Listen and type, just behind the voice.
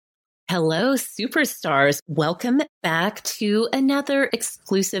Hello, superstars. Welcome back to another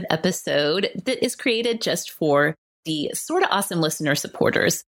exclusive episode that is created just for the Sorta Awesome listener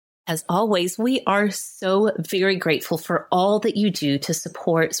supporters. As always, we are so very grateful for all that you do to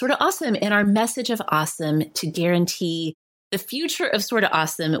support Sorta Awesome and our message of awesome to guarantee the future of Sorta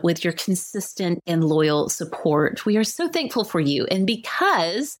Awesome with your consistent and loyal support. We are so thankful for you. And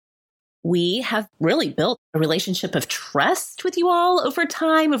because we have really built a relationship of trust with you all over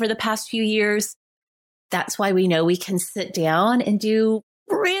time, over the past few years. That's why we know we can sit down and do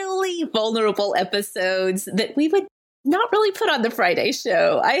really vulnerable episodes that we would not really put on the Friday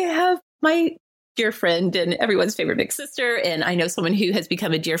show. I have my dear friend and everyone's favorite big sister, and I know someone who has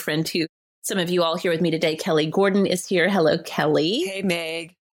become a dear friend to some of you all here with me today. Kelly Gordon is here. Hello, Kelly. Hey,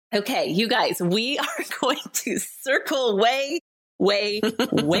 Meg. Okay, you guys, we are going to circle way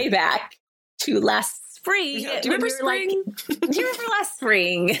back to last spring. Yeah, do you remember spring? Do you remember last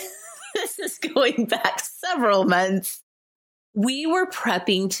spring? This is going back several months. We were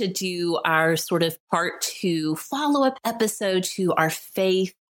prepping to do our sort of part 2 follow-up episode to our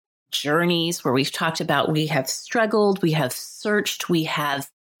faith journeys, where we've talked about we have struggled, we have searched, we have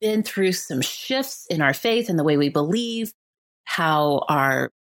been through some shifts in our faith and the way we believe, how our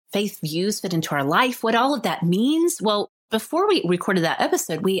faith views fit into our life, what all of that means. Well, before we recorded that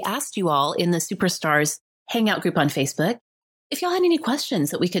episode, we asked you all in the Superstars Hangout group on Facebook if y'all had any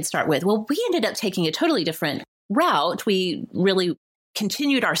questions that we could start with. Well, we ended up taking a totally different route. We really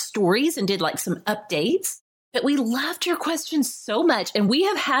continued our stories and did like some updates, but we loved your questions so much. And we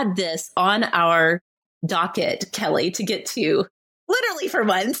have had this on our docket, Kelly, to get to literally for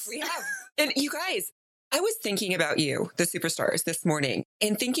months. We have. And you guys, I was thinking about you, the Superstars, this morning,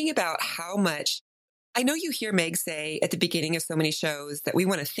 and thinking about how much I know you hear Meg say at the beginning of so many shows that we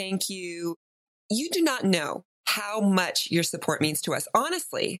want to thank you. You do not know how much your support means to us.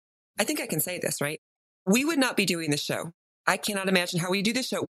 Honestly, I think I can say this, right? We would not be doing the show. I cannot imagine how we do the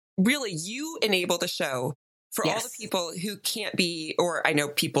show. Really, you enable the show for all the people who can't be, or I know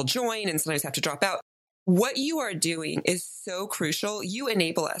people join and sometimes have to drop out. What you are doing is so crucial. You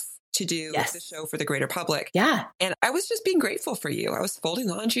enable us to do the show for the greater public. Yeah. And I was just being grateful for you. I was folding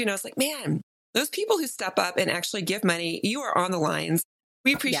laundry and I was like, man, those people who step up and actually give money, you are on the lines.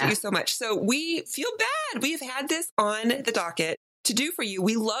 We appreciate you so much. So we feel bad. We've had this on the docket to do for you.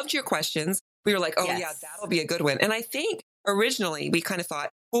 We loved your questions. We were like, oh yeah, that'll be a good one. And I think originally we kind of thought,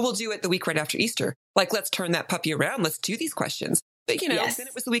 well, we'll do it the week right after Easter. Like, let's turn that puppy around. Let's do these questions. But then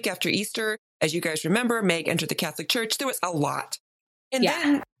it was the week after Easter. As you guys remember, Meg entered the Catholic Church. There was a lot. And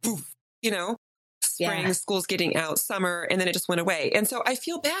then, poof, spring, school's getting out, summer, and then it just went away. And so I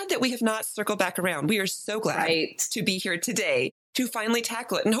feel bad that we have not circled back around. We are so glad to be here today to finally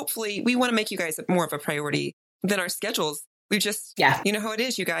tackle it. And hopefully we want to make you guys more of a priority than our schedules. We just, you know how it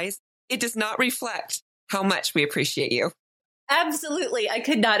is, you guys. It does not reflect how much we appreciate you. Absolutely. I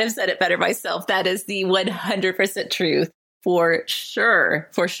could not have said it better myself. That is the 100% truth for sure.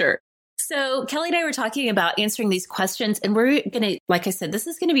 For sure. So Kelly and I were talking about answering these questions, and we're going to, like I said, this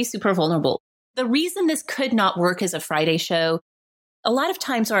is going to be super vulnerable. The reason this could not work as a Friday show, a lot of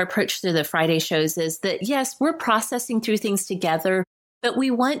times our approach to the Friday shows is that, yes, we're processing through things together, but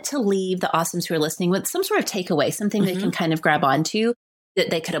we want to leave the awesomes who are listening with some sort of takeaway, something they can kind of grab onto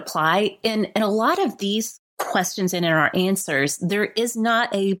that they could apply. And a lot of these questions and in our answers, there is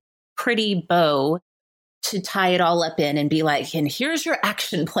not a pretty bow to tie it all up in and be like, and here's your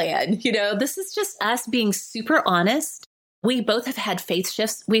action plan. This is just us being super honest. We both have had faith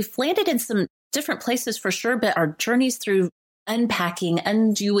shifts. We've landed in some different places for sure, but our journeys through unpacking,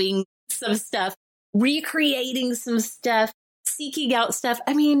 undoing some stuff, recreating some stuff, seeking out stuff.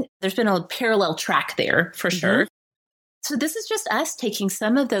 I mean, there's been a parallel track there for sure. So this is just us taking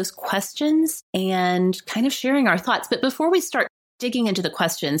some of those questions and kind of sharing our thoughts. But before we start digging into the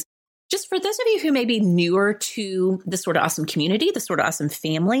questions, just for those of you who may be newer to the Sorta Awesome community, the Sorta Awesome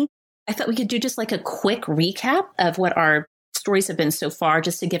family, I thought we could do just like a quick recap of what our stories have been so far,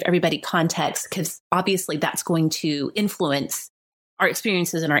 just to give everybody context, because obviously that's going to influence our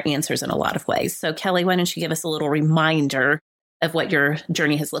experiences and our answers in a lot of ways. So Kelly, why don't you give us a little reminder of what your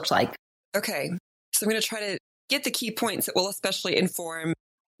journey has looked like? Okay. So I'm going to try to get the key points that will especially inform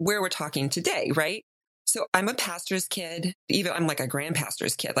where we're talking today, right? So I'm a pastor's kid. Even I'm like a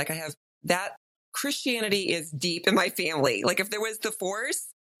grandpastor's kid. Like I have that Christianity is deep in my family. Like if there was the Force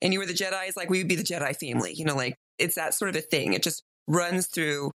and you were the Jedis, like we would be the Jedi family, like it's that sort of a thing. It just runs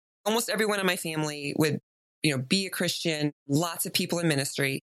through almost everyone in my family would, be a Christian, lots of people in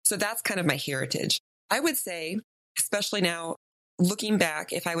ministry. So that's kind of my heritage. I would say, especially now looking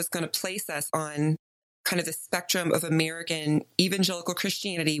back, if I was going to place us on kind of the spectrum of American evangelical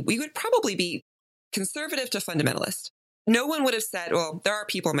Christianity, we would probably be conservative to fundamentalist. No one would have said, well, there are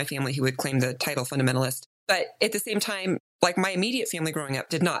people in my family who would claim the title fundamentalist, but at the same time, like my immediate family growing up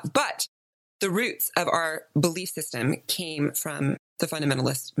did not. But the roots of our belief system came from the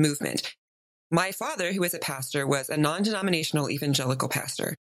fundamentalist movement. My father, who was a pastor, was a non-denominational evangelical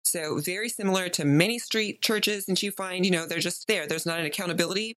pastor. So very similar to many street churches that you find, they're just there. There's not an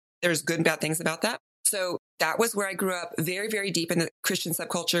accountability. There's good and bad things about that. So that was where I grew up, very, very deep in the Christian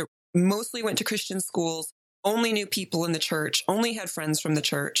subculture, mostly went to Christian schools, only knew people in the church, only had friends from the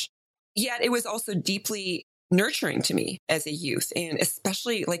church. Yet it was also deeply nurturing to me as a youth, and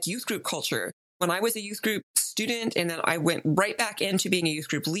especially like youth group culture. When I was a youth group student, and then I went right back into being a youth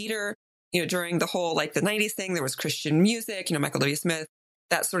group leader, during the whole like the 90s thing, there was Christian music, Michael W. Smith,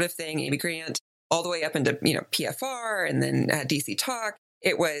 that sort of thing, Amy Grant, all the way up into, PFR and then DC Talk.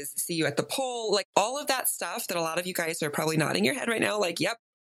 It was See You at the Pole, like all of that stuff that a lot of you guys are probably nodding your head right now. Like, yep,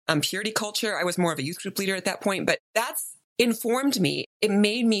 purity culture. I was more of a youth group leader at that point, but that's informed me. It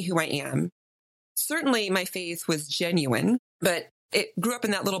made me who I am. Certainly my faith was genuine, but it grew up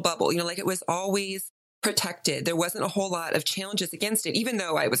in that little bubble, like it was always protected. There wasn't a whole lot of challenges against it, even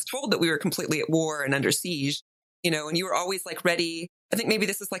though I was told that we were completely at war and under siege, and you were always like ready. I think maybe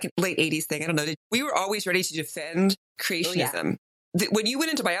this is like a late 80s thing. I don't know. We were always ready to defend creationism. Oh, yeah. When you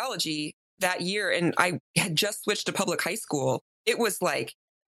went into biology that year and I had just switched to public high school, it was like,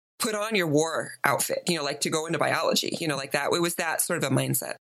 put on your war outfit, like to go into biology, like that. It was that sort of a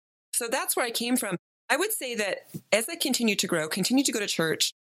mindset. So that's where I came from. I would say that as I continued to grow, continued to go to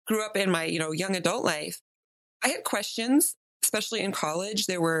church, grew up in my, young adult life, I had questions, especially in college.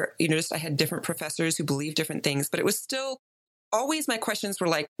 There were, I had different professors who believed different things, but it was still always my questions were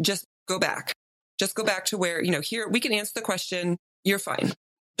like, just go back to where, here we can answer the question. You're fine.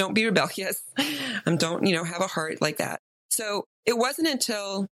 Don't be rebellious. Don't, have a heart like that. So it wasn't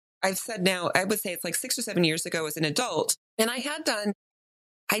until I've said now, I would say it's like 6 or 7 years ago as an adult. And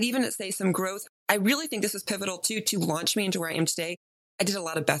I'd even say some growth. I really think this was pivotal too, to launch me into where I am today. I did a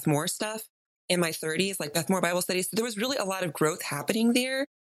lot of Beth Moore stuff in my 30s, like Beth Moore Bible studies. So there was really a lot of growth happening there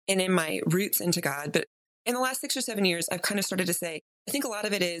and in my roots into God. But in the last 6 or 7 years, I've kind of started to say, I think a lot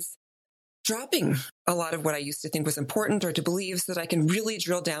of it is dropping a lot of what I used to think was important or to believe so that I can really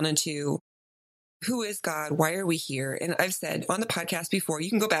drill down into who is God? Why are we here? And I've said on the podcast before, you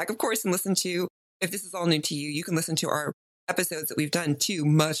can go back, of course, and listen to, if this is all new to you, you can listen to our episodes that we've done too,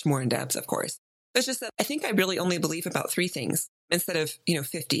 much more in depth, of course. But it's just that I think I really only believe about 3 things instead of,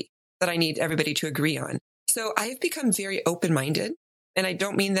 50 that I need everybody to agree on. So I've become very open-minded. And I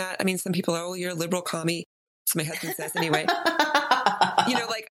don't mean that. I mean, some people are, oh, you're a liberal commie. So my husband says anyway,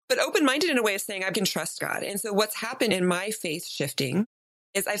 but open-minded in a way of saying I can trust God. And so what's happened in my faith shifting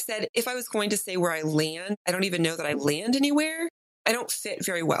is I've said, if I was going to say where I land, I don't even know that I land anywhere. I don't fit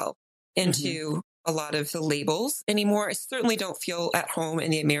very well into a lot of the labels anymore. I certainly don't feel at home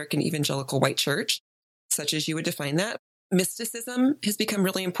in the American evangelical white church, such as you would define that. Mysticism has become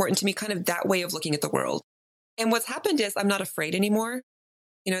really important to me, kind of that way of looking at the world. And what's happened is I'm not afraid anymore.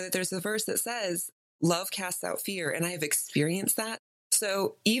 That there's a verse that says, love casts out fear. And I have experienced that.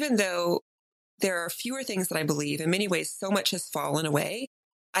 So even though there are fewer things that I believe, in many ways, so much has fallen away.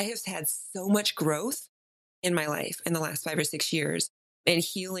 I have had so much growth in my life in the last 5 or 6 years, and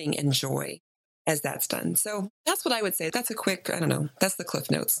healing and joy as that's done. So that's what I would say. That's a quick, that's the Cliff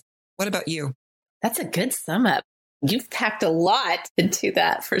Notes. What about you? That's a good sum up. You've packed a lot into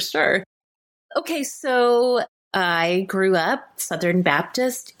that for sure. Okay, so I grew up Southern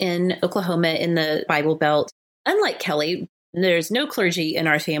Baptist in Oklahoma in the Bible Belt. Unlike Kelly, there's no clergy in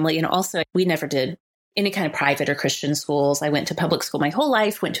our family. And also, we never did any kind of private or Christian schools. I went to public school my whole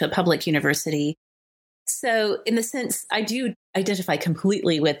life, went to a public university. So in the sense, I do identify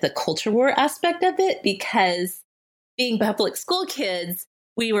completely with the culture war aspect of it, because being public school kids,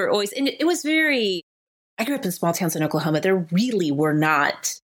 we were always, and it was I grew up in small towns in Oklahoma. There really were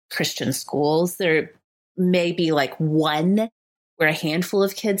not Christian schools. There may be like one where a handful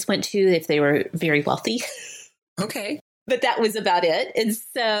of kids went to if they were very wealthy. Okay. But that was about it. And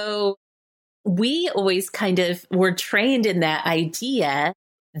so we always kind of were trained in that idea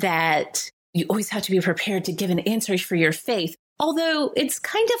that you always have to be prepared to give an answer for your faith. Although it's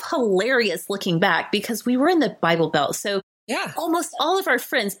kind of hilarious looking back, because we were in the Bible Belt. So yeah, almost all of our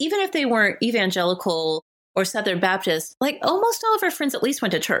friends, even if they weren't evangelical or Southern Baptist, like almost all of our friends at least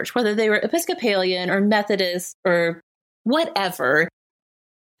went to church, whether they were Episcopalian or Methodist or whatever.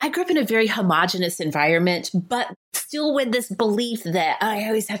 I grew up in a very homogenous environment, but still with this belief that I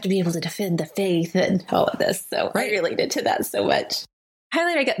always have to be able to defend the faith and all of this. So I related to that so much.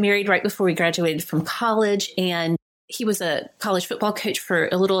 Kylie and I got married right before we graduated from college, and he was a college football coach for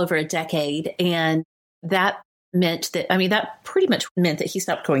a little over a decade. And that meant that, that pretty much meant that he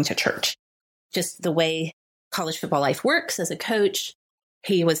stopped going to church. Just the way college football life works as a coach,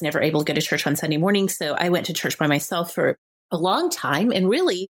 he was never able to go to church on Sunday morning. So I went to church by myself for a long time, and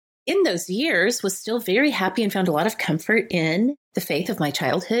really in those years was still very happy and found a lot of comfort in the faith of my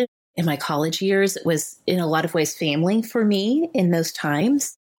childhood. In my college years, it was in a lot of ways family for me in those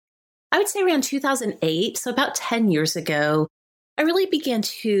times. I would say around 2008, so about 10 years ago, I really began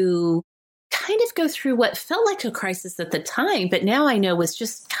to kind of go through what felt like a crisis at the time, but now I know was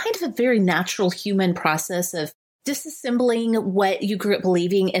just kind of a very natural human process of disassembling what you grew up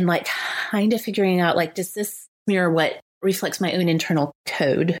believing and like kind of figuring out, like, does this mirror what reflects my own internal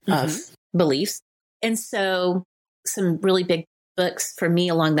code of beliefs? And so some really big books for me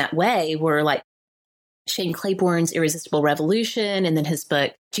along that way were like Shane Claiborne's Irresistible Revolution, and then his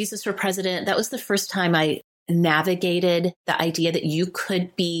book, Jesus for President. That was the first time I navigated the idea that you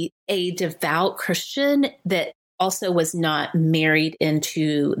could be a devout Christian that also was not married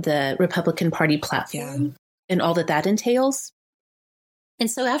into the Republican Party platform and all that that entails.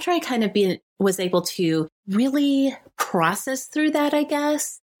 And so after I kind of was able to really process through that, I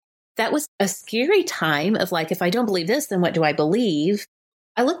guess, that was a scary time of like, if I don't believe this, then what do I believe?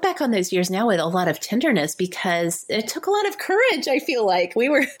 I look back on those years now with a lot of tenderness because it took a lot of courage. I feel like we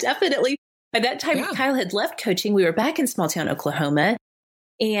were definitely, by that time, Kyle had left coaching. We were back in small town Oklahoma.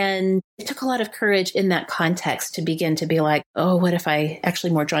 And it took a lot of courage in that context to begin to be like, oh, what if I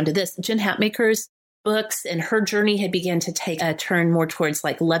actually more drawn to this? Jen Hatmaker's books and her journey had begun to take a turn more towards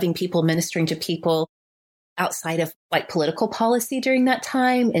like loving people, ministering to people outside of like political policy during that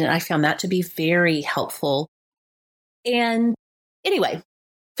time. And I found that to be very helpful. And anyway,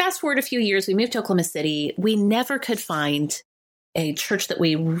 fast forward a few years, we moved to Oklahoma City. We never could find a church that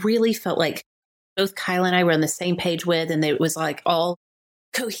we really felt like both Kyle and I were on the same page with, and it was like all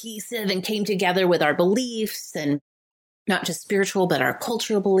cohesive and came together with our beliefs, and not just spiritual, but our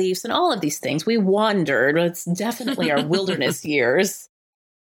cultural beliefs and all of these things. We wandered. It's definitely our wilderness years.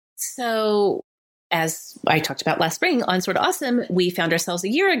 So as I talked about last spring on Sort of Awesome, we found ourselves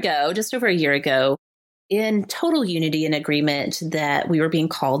just over a year ago, in total unity and agreement that we were being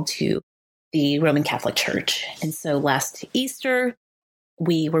called to the Roman Catholic Church. And so last Easter,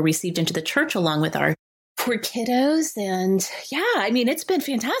 we were received into the church along with our 4 kiddos. And it's been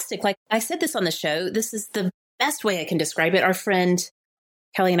fantastic. Like I said this on the show, this is the best way I can describe it. Our friend,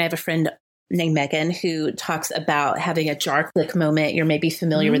 Kelly and I have a friend named Megan who talks about having a jar click moment. You're maybe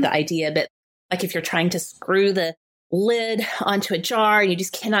familiar with the idea, but like if you're trying to screw the lid onto a jar and you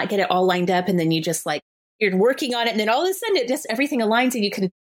just cannot get it all lined up, and then you just like, you're working on it, and then all of a sudden everything aligns and you can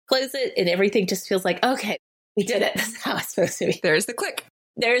close it and everything just feels like, okay, we did it. That's how it's supposed to be. There's the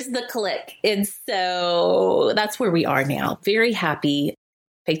click. And so that's where we are now. Very happy,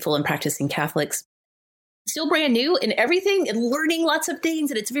 faithful and practicing Catholics. Still brand new and everything and learning lots of things.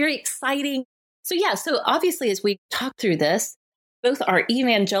 And it's very exciting. So obviously as we talk through this, both our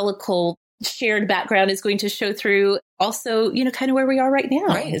evangelical shared background is going to show through, also, kind of where we are right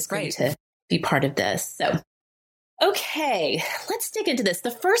now is going to be part of this. So, okay, let's dig into this. The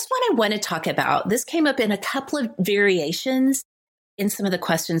first one I want to talk about, this came up in a couple of variations in some of the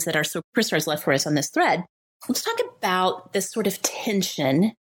questions that our superstars left for us on this thread. Let's talk about this sort of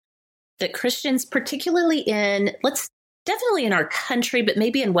tension that Christians, particularly definitely in our country, but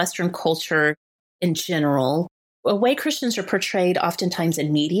maybe in Western culture in general, a way Christians are portrayed oftentimes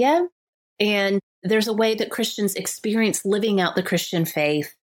in media. And there's a way that Christians experience living out the Christian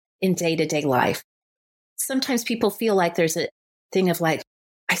faith in day-to-day life. Sometimes people feel like there's a thing of like,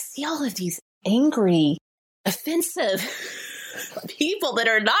 I see all of these angry, offensive people that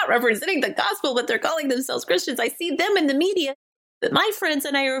are not representing the gospel, but they're calling themselves Christians. I see them in the media, but my friends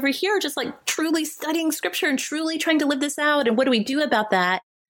and I are over here just like truly studying scripture and truly trying to live this out. And what do we do about that?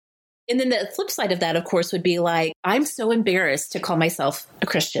 And then the flip side of that, of course, would be like, I'm so embarrassed to call myself a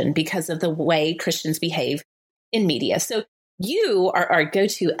Christian because of the way Christians behave in media. So you are our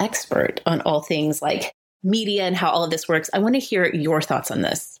go-to expert on all things like media and how all of this works. I want to hear your thoughts on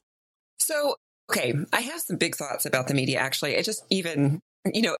this. So, okay, I have some big thoughts about the media, actually. I just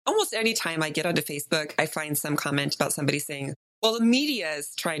almost any time I get onto Facebook, I find some comment about somebody saying, well, the media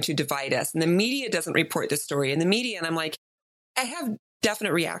is trying to divide us and the media doesn't report the story. And I'm like, I have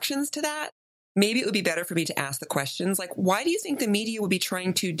definite reactions to that. Maybe it would be better for me to ask the questions like, why do you think the media would be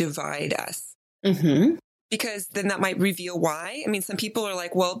trying to divide us? Mm-hmm. Because then that might reveal why. I mean, some people are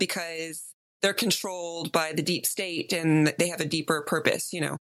like, well, because they're controlled by the deep state and they have a deeper purpose,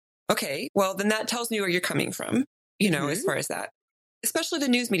 Okay, well, then that tells me where you're coming from, as far as that. especially the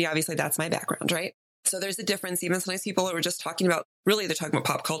news media. Obviously, that's my background, right? So there's a difference. Even sometimes people are just talking about, really, they're talking about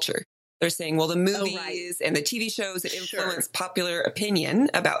pop culture. They're saying, well, the movies and the TV shows that influence popular opinion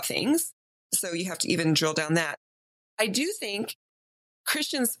about things. So you have to even drill down that. I do think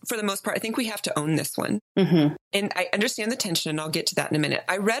Christians, for the most part, I think we have to own this one. Mm-hmm. And I understand the tension, and I'll get to that in a minute.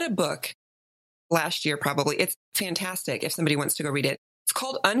 I read a book last year, probably. It's fantastic if somebody wants to go read it. It's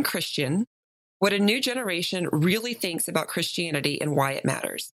called Unchristian: What a New Generation Really Thinks About Christianity and Why It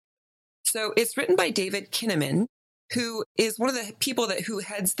Matters. So it's written by David Kinnaman, who is one of the people who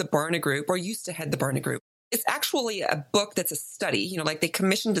heads the Barna Group, or used to head the Barna Group. It's actually a book that's a study, like they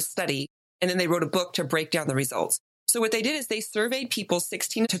commissioned a study and then they wrote a book to break down the results. So what they did is they surveyed people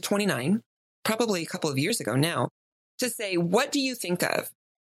 16 to 29, probably a couple of years ago now, to say, what do you think of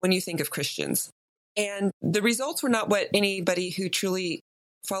when you think of Christians? And the results were not what anybody who truly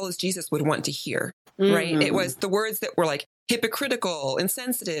follows Jesus would want to hear, right? It was the words that were like hypocritical,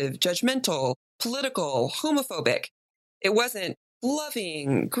 insensitive, judgmental, political, homophobic. It wasn't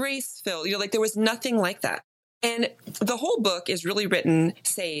loving, grace-filled, like there was nothing like that. And the whole book is really written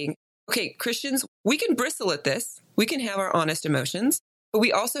saying, okay, Christians, we can bristle at this. We can have our honest emotions, but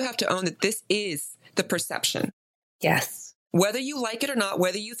we also have to own that this is the perception. Yes. Whether you like it or not,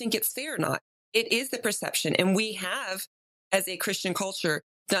 whether you think it's fair or not, it is the perception. And we have, as a Christian culture,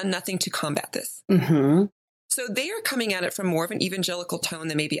 done nothing to combat this. Mm-hmm. So they are coming at it from more of an evangelical tone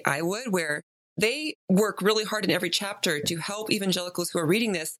than maybe I would, where they work really hard in every chapter to help evangelicals who are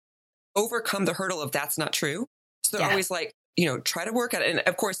reading this overcome the hurdle of that's not true. So they're always like, try to work at it. And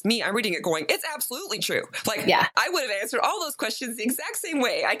of course, I'm reading it going, it's absolutely true. Like, I would have answered all those questions the exact same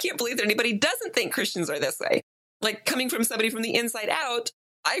way. I can't believe that anybody doesn't think Christians are this way. Like, coming from somebody from the inside out,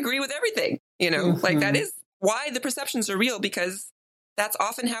 I agree with everything, like that is why the perceptions are real, because that's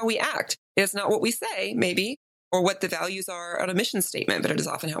often how we act. It's not what we say, maybe, or what the values are on a mission statement, but it is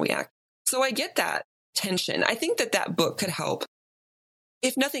often how we act. So I get that tension. I think that book could help,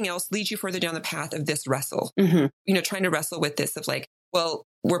 if nothing else, lead you further down the path of this wrestle, trying to wrestle with this of like, well,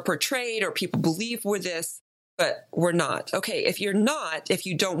 we're portrayed or people believe we're this, but we're not. Okay, if you're not, if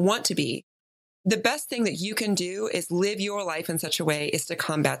you don't want to be, the best thing that you can do is live your life in such a way is to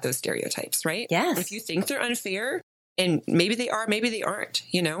combat those stereotypes, right? Yes. If you think they're unfair, and maybe they are, maybe they aren't,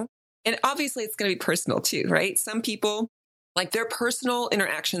 And obviously it's going to be personal too, right? Some people, like their personal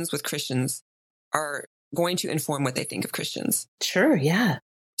interactions with Christians are going to inform what they think of Christians. Sure, yeah.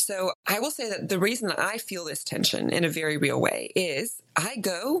 So I will say that the reason that I feel this tension in a very real way is I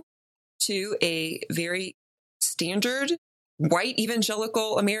go to a very standard white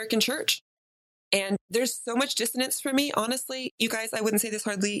evangelical American church. And there's so much dissonance for me. Honestly, you guys, I wouldn't say this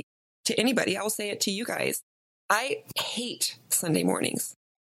hardly to anybody. I will say it to you guys. I hate Sunday mornings.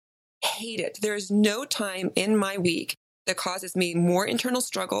 Hate it. There is no time in my week that causes me more internal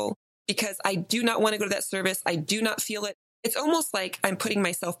struggle because I do not want to go to that service. I do not feel it. It's almost like I'm putting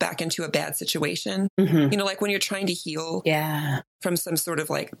myself back into a bad situation. Like when you're trying to heal from some sort of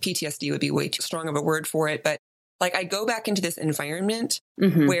like PTSD would be way too strong of a word for it. But like I go back into this environment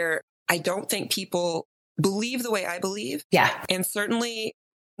where I don't think people believe the way I believe. Yeah. And certainly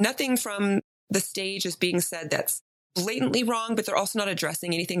nothing from the stage is being said that's blatantly wrong, but they're also not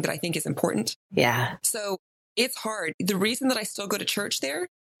addressing anything that I think is important. Yeah. So it's hard. The reason that I still go to church there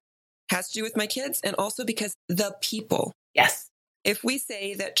has to do with my kids and also because the people. Yes. If we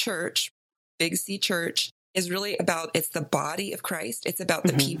say that church, Big C church, is really about, it's the body of Christ. It's about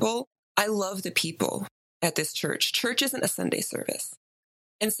the people. I love the people at this church. Church isn't a Sunday service.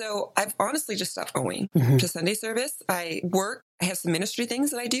 And so I've honestly just stopped going to Sunday service. I have some ministry things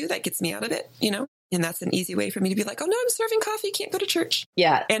that I do that gets me out of it, and that's an easy way for me to be like, oh no, I'm serving coffee. Can't go to church.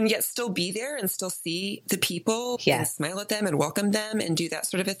 Yeah. And yet still be there and still see the people and smile at them and welcome them and do that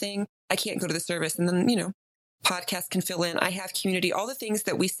sort of a thing. I can't go to the service. And then, podcasts can fill in. I have community, all the things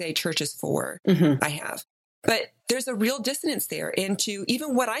that we say church is for, I have. But there's a real dissonance there into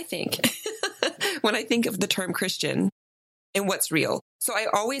even what I think when I think of the term Christian and what's real. So I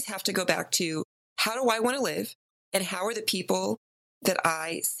always have to go back to how do I want to live and how are the people that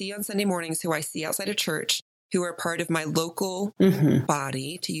I see on Sunday mornings, who I see outside of church, who are part of my local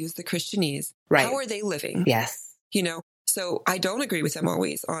body, to use the Christianese, how are they living? Yes. So I don't agree with them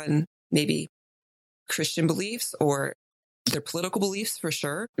always on maybe Christian beliefs or their political beliefs for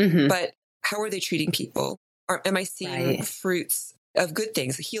sure, but how are they treating people? Am I seeing fruits of good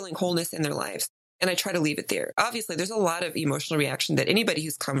things, healing, wholeness in their lives? And I try to leave it there. Obviously, there's a lot of emotional reaction that anybody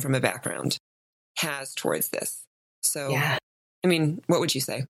who's come from a background has towards this. So, I mean, what would you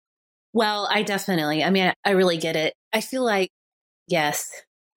say? Well, I really get it. I feel like, yes,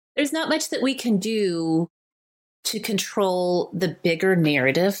 there's not much that we can do to control the bigger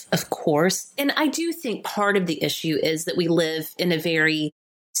narrative, of course. And I do think part of the issue is that we live in a very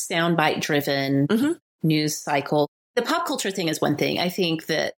soundbite driven news cycle. The pop culture thing is one thing. I think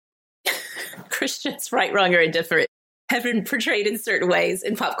that Christians, right, wrong, or indifferent, have been portrayed in certain ways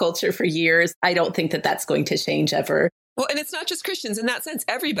in pop culture for years. I don't think that that's going to change ever. Well, and it's not just Christians. In that sense,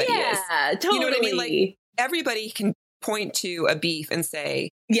 everybody is. Yeah, totally. You know what I mean? Like, everybody can point to a beef and say,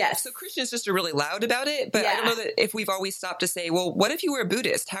 yes. So Christians just are really loud about it. But I don't know that if we've always stopped to say, well, what if you were a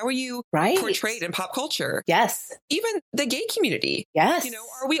Buddhist? How are you portrayed in pop culture? Yes. Even the gay community. Yes. You know,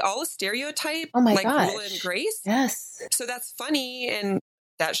 are we all a stereotype? Oh my like gosh. Will and Grace? Yes. So that's funny. And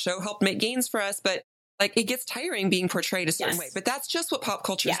that show helped make gains for us. But like, it gets tiring being portrayed a certain way. But that's just what pop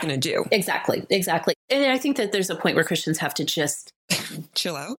culture is going to do. Exactly. Exactly. And I think that there's a point where Christians have to just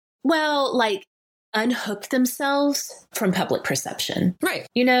chill out. Well, like, unhook themselves from public perception. Right.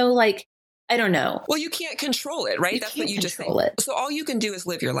 You know, like, I don't know. Well, you can't control it, right? That's what you just control it. So all you can do is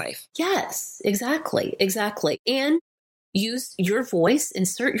live your life. Yes, exactly. Exactly. And use your voice,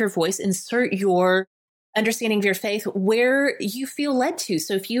 insert your understanding of your faith where you feel led to.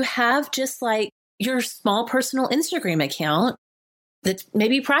 So if you have just like your small personal Instagram account that's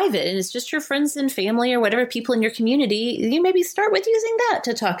maybe private and it's just your friends and family or whatever people in your community, you maybe start with using that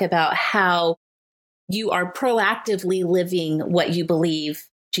to talk about how you are proactively living what you believe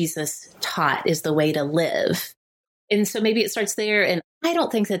Jesus taught is the way to live. And so maybe it starts there. And I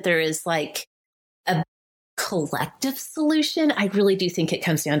don't think that there is like a collective solution. I really do think it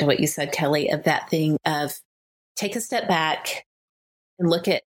comes down to what you said, Kelly, of that thing of take a step back and look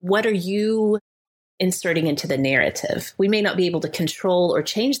at what are you inserting into the narrative. We may not be able to control or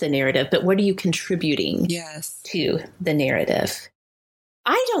change the narrative, but what are you contributing to the narrative?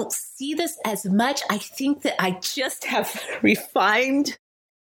 I don't see this as much. I think that I just have refined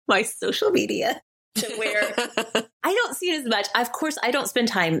my social media to where I don't see it as much. Of course, I don't spend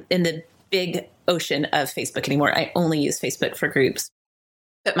time in the big ocean of Facebook anymore. I only use Facebook for groups.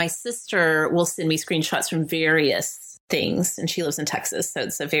 But my sister will send me screenshots from various things, and she lives in Texas, so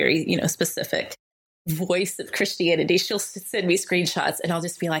it's a very, specific voice of Christianity. She'll send me screenshots, and I'll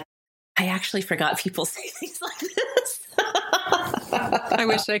just be like, I actually forgot people say things like this. I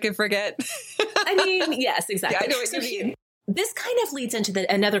wish I could forget. I mean, yes, exactly. Yeah, I know what you mean. This kind of leads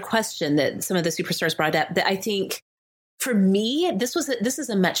into another question that some of the superstars brought up that I think for me, this is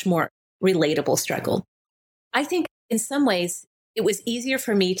a much more relatable struggle. I think in some ways it was easier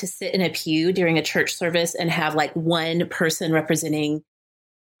for me to sit in a pew during a church service and have like one person representing.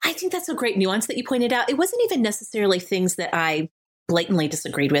 I think that's a great nuance that you pointed out. It wasn't even necessarily things that I blatantly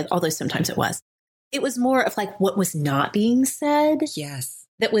disagreed with, although sometimes it was. It was more of like what was not being said. Yes.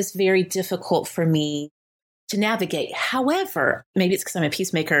 That was very difficult for me to navigate. However, maybe it's because I'm a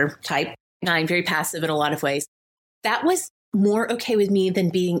peacemaker type. I'm very passive in a lot of ways. That was more okay with me than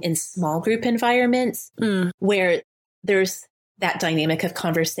being in small group environments where there's that dynamic of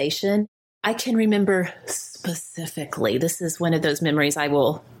conversation. I can remember specifically, this is one of those memories I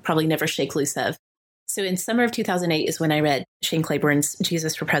will probably never shake loose of. So in summer of 2008 is when I read Shane Claiborne's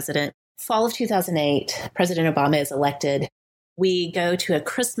Jesus for President. Fall of 2008, President Obama is elected. We go to a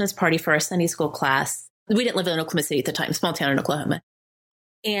Christmas party for our Sunday school class. We didn't live in Oklahoma City at the time, small town in Oklahoma.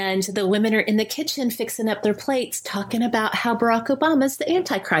 And the women are in the kitchen fixing up their plates, talking about how Barack Obama's the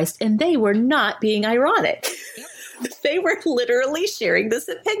Antichrist. And they were not being ironic. They were literally sharing this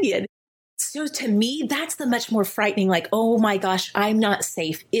opinion. So to me, that's the much more frightening, like, oh my gosh, I'm not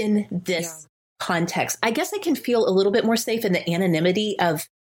safe in this context. I guess I can feel a little bit more safe in the anonymity of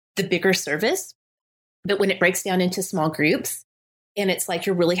the bigger service. But when it breaks down into small groups, and it's like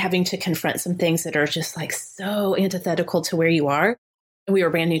you're really having to confront some things that are just like so antithetical to where you are. And we were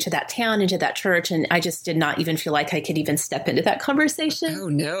brand new to that town, into that church, and I just did not even feel like I could even step into that conversation. Oh,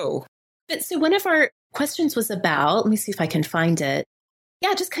 no. But so one of our questions was about, let me see if I can find it.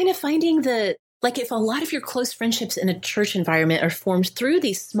 Yeah, just kind of finding like if a lot of your close friendships in a church environment are formed through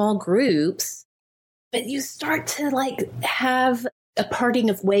these small groups, but you start to like have a parting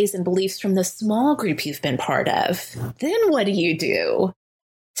of ways and beliefs from the small group you've been part of, then what do you do?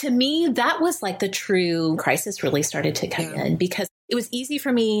 To me, that was like the true crisis really started to come in, because it was easy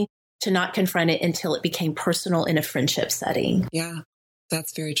for me to not confront it until it became personal in a friendship setting. Yeah,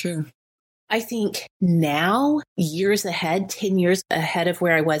 that's very true. I think now, years ahead, 10 years ahead of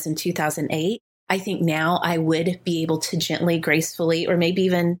where I was in 2008, I think now I would be able to gently, gracefully, or maybe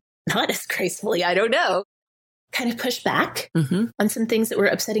even not as gracefully, I don't know, kind of push back on some things that were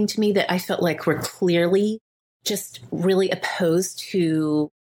upsetting to me that I felt like were clearly just really opposed to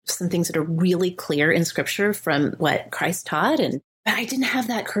some things that are really clear in scripture from what Christ taught. And But I didn't have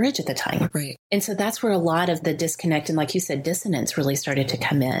that courage at the time. Right. And so that's where a lot of the disconnect and, like you said, dissonance really started to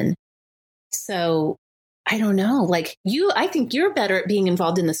come in. So I don't know, like I think you're better at being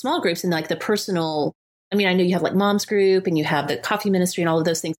involved in the small groups and like the personal. I mean, I know you have like mom's group and you have the coffee ministry and all of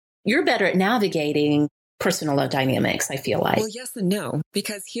those things. You're better at navigating personal dynamics, I feel like. Well, yes and no,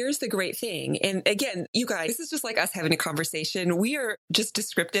 because here's the great thing. And again, you guys, this is just like us having a conversation. We are just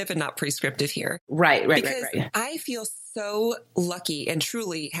descriptive and not prescriptive here. Right. Because I feel so lucky and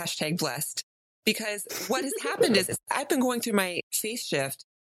truly #blessed, because what has happened is I've been going through my faith shift.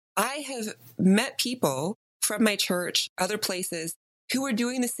 I have met people from my church, other places, who are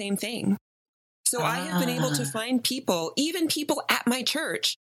doing the same thing. So I have been able to find people, even people at my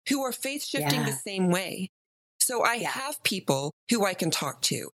church, who are faith shifting the same way. So I have people who I can talk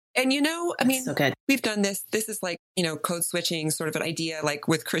to. And, I mean, so good. We've done this. This is like, code switching sort of an idea, like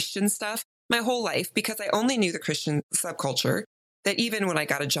with Christian stuff my whole life, because I only knew the Christian subculture, that even when I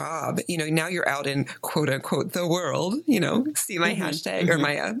got a job, now you're out in quote unquote the world, see my hashtag or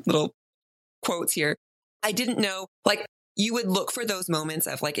my little quotes here. I didn't know, like, you would look for those moments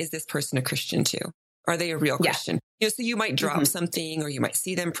of like, is this person a Christian too? Are they a real Christian? So you might drop something, or you might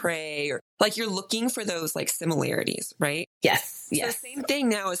see them pray, or like you're looking for those like similarities, right? Yes. So the same thing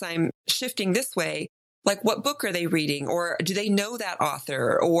now as I'm shifting this way, like what book are they reading? Or do they know that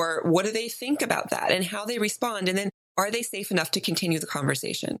author? Or what do they think about that and how they respond? And then are they safe enough to continue the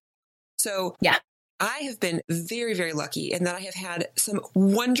conversation? So I have been very, very lucky in that I have had some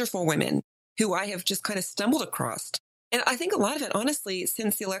wonderful women who I have just kind of stumbled across. And I think a lot of it, honestly,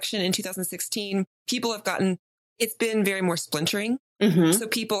 since the election in 2016, people have it's been very more splintering. So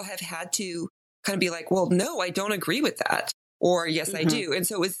people have had to kind of be like, well, no, I don't agree with that. Or yes, I do. And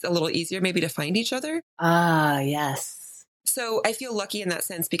so it's a little easier maybe to find each other. Yes. So I feel lucky in that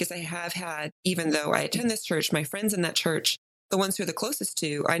sense, because I have had, even though I attend this church, my friends in that church, the ones who are the closest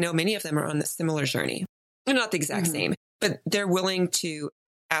to, I know many of them are on this similar journey. They're not the exact same, but they're willing to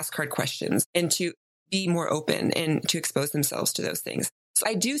ask hard questions and to be more open and to expose themselves to those things. So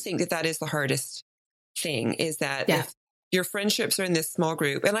I do think that is the hardest thing, is that if your friendships are in this small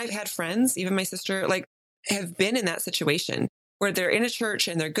group, and I've had friends, even my sister, like, have been in that situation where they're in a church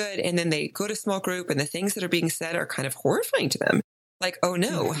and they're good, and then they go to small group and the things that are being said are kind of horrifying to them. Like, oh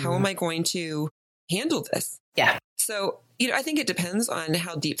no, how am I going to handle this? Yeah. So, I think it depends on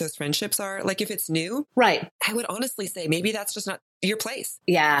how deep those friendships are. Like if it's new, right, I would honestly say maybe that's just not your place.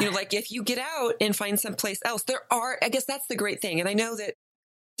 Yeah. Like if you get out and find someplace else, I guess that's the great thing. And I know that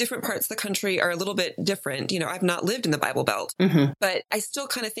different parts of the country are a little bit different. I've not lived in the Bible Belt, but I still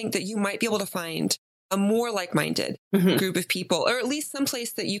kind of think that you might be able to find a more like-minded group of people, or at least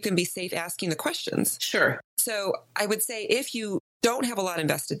someplace that you can be safe asking the questions. Sure. So I would say if you don't have a lot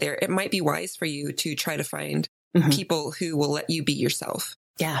invested there, it might be wise for you to try to find people who will let you be yourself.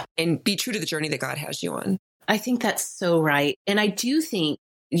 Yeah. And be true to the journey that God has you on. I think that's so right. And I do think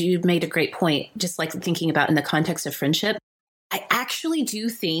you've made a great point, just like thinking about in the context of friendship. I actually do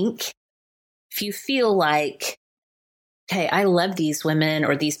think if you feel like, okay, I love these women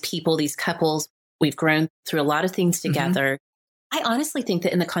or these people, these couples, we've grown through a lot of things together. I honestly think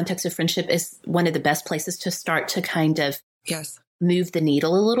that in the context of friendship is one of the best places to start to kind of move the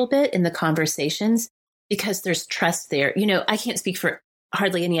needle a little bit in the conversations, because there's trust there. I can't speak for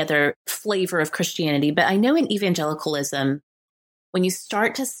hardly any other flavor of Christianity, but I know in evangelicalism, when you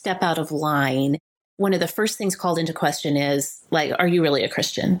start to step out of line, one of the first things called into question is like, are you really a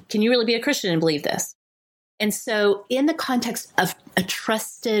Christian? Can you really be a Christian and believe this? And so in the context of a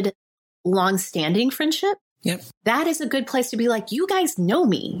trusted, long-standing friendship, that is a good place to be like, you guys know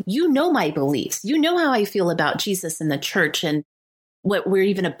me. You know my beliefs. You know how I feel about Jesus and the church and what we're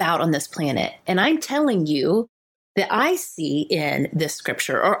even about on this planet. And I'm telling you that I see in this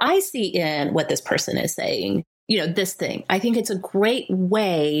scripture, or I see in what this person is saying, this thing. I think it's a great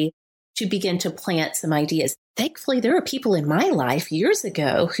way to begin to plant some ideas. Thankfully, there are people in my life years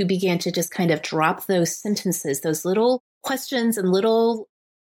ago who began to just kind of drop those sentences, those little questions and little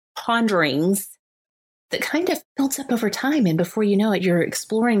ponderings that kind of builds up over time. And before you know it, you're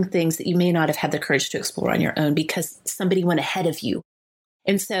exploring things that you may not have had the courage to explore on your own because somebody went ahead of you.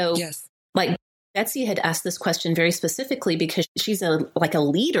 And so, like Betsy had asked this question very specifically because she's a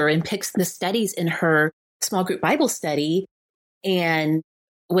leader and picks the studies in her small group Bible study, and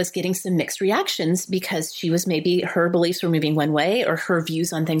was getting some mixed reactions because she was maybe her beliefs were moving one way or her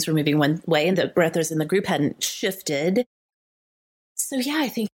views on things were moving one way and the brothers in the group hadn't shifted. So I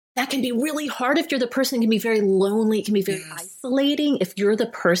think that can be really hard if you're the person. It can be very lonely. It can be very isolating if you're the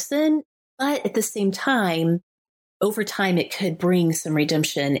person. But at the same time, over time, it could bring some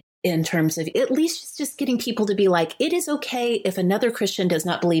redemption in terms of at least just getting people to be like, it is okay if another Christian does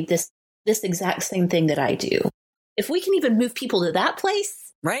not believe this exact same thing that I do. If we can even move people to that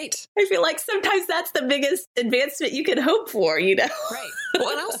place, right? I feel like sometimes that's the biggest advancement you can hope for, you know? Right. Well,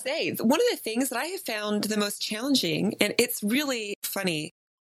 and I'll say one of the things that I have found the most challenging, and it's really funny,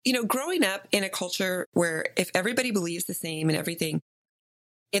 you know, growing up in a culture where if everybody believes the same and everything,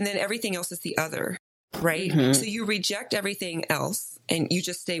 and then everything else is the other, right? Mm-hmm. So you reject everything else and you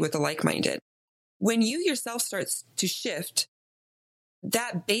just stay with the like-minded. When you yourself starts to shift,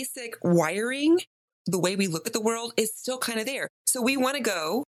 that basic wiring, the way we look at the world is still kind of there. So we want to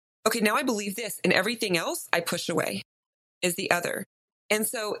go, okay, now I believe this and everything else I push away is the other. And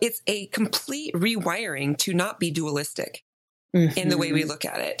so it's a complete rewiring to not be dualistic in the way we look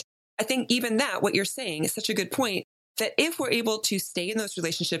at it. I think even that, what you're saying is such a good point, that if we're able to stay in those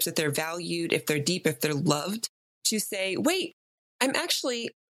relationships, if they're valued, if they're deep, if they're loved, to say, wait, I'm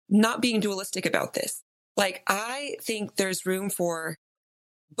actually not being dualistic about this. Like, I think there's room for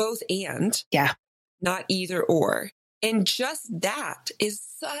both and, not either or. And just that is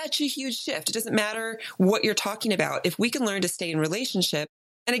such a huge shift. It doesn't matter what you're talking about. If we can learn to stay in relationship,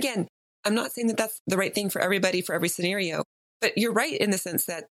 and again, I'm not saying that that's the right thing for everybody, for every scenario, but you're right in the sense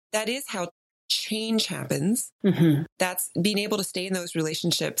that that is how change happens. Mm-hmm. That's being able to stay in those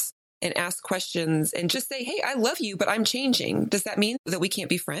relationships and ask questions and just say, hey, I love you, but I'm changing. Does that mean that we can't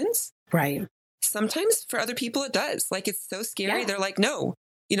be friends? Right. Sometimes for other people, it does. Like, it's so scary. Yeah. They're like, no,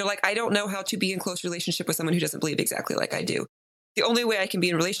 you know, like, I don't know how to be in close relationship with someone who doesn't believe exactly like I do. The only way I can be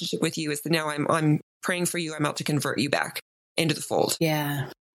in relationship with you is that now I'm praying for you. I'm out to convert you back into the fold. Yeah.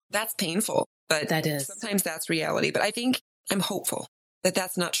 That's painful, but that is. Sometimes that's reality. But I think I'm hopeful that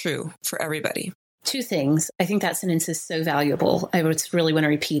that's not true for everybody. Two things. I think that sentence is so valuable. I would really want to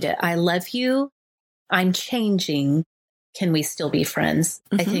repeat it. I love you. I'm changing. Can we still be friends?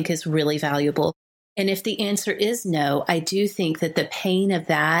 Mm-hmm. I think is really valuable. And if the answer is no, I do think that the pain of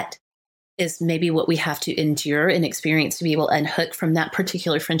that is maybe what we have to endure and experience to be able to unhook from that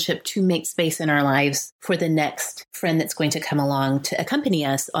particular friendship to make space in our lives for the next friend that's going to come along to accompany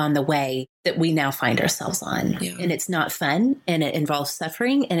us on the way that we now find ourselves on. Yeah. And it's not fun, and it involves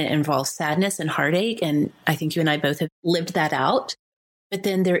suffering, and it involves sadness and heartache. And I think you and I both have lived that out. But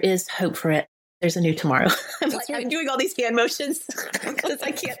then there is hope for it. There's a new tomorrow. I'm doing all these hand motions because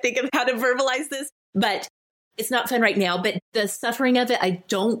I can't think of how to verbalize this. But it's not fun right now, but the suffering of it, I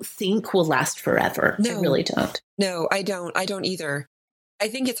don't think will last forever. No, I really don't. No, I don't. I don't either. I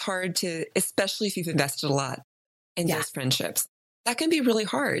think it's hard to, especially if you've invested a lot in those friendships. That can be really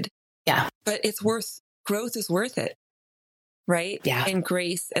hard. Yeah. But growth is worth it. Right? Yeah. And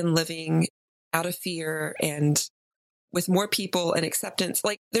grace and living out of fear and with more people and acceptance.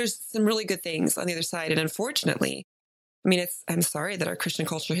 Like, there's some really good things on the other side. And unfortunately, I mean, I'm sorry that our Christian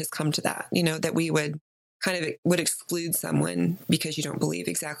culture has come to that, you know, that we would exclude someone because you don't believe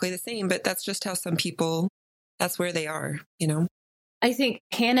exactly the same. But that's just how some people, that's where they are, you know? I think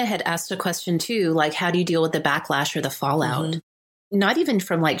Hannah had asked a question too, like, how do you deal with the backlash or the fallout? Mm-hmm. Not even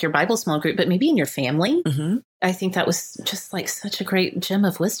from like your Bible small group, but maybe in your family. Mm-hmm. I think that was just like such a great gem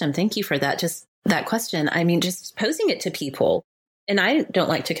of wisdom. Thank you for that. Just that question. I mean, just posing it to people. And I don't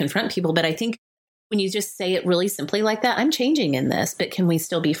like to confront people, but I think when you just say it really simply like that, I'm changing in this, but can we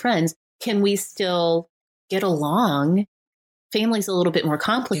still be friends? Can we still get along? Family's a little bit more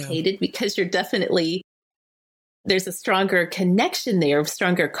complicated because there's a stronger connection there,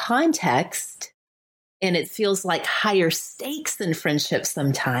 stronger context, and it feels like higher stakes than friendship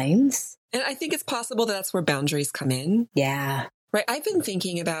sometimes. And I think it's possible that that's where boundaries come in. Yeah. Right. I've been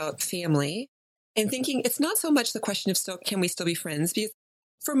thinking about family and thinking it's not so much the question of can we still be friends? Because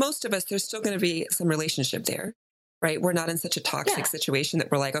for most of us, there's still going to be some relationship there. Right. We're not in such a toxic situation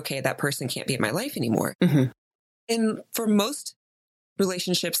that we're like, okay, that person can't be in my life anymore. Mm-hmm. And for most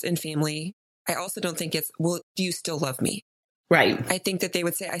relationships in family, I also don't think it's, well, do you still love me? Right. I think that they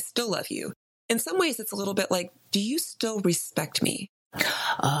would say, I still love you. In some ways, it's a little bit like, do you still respect me?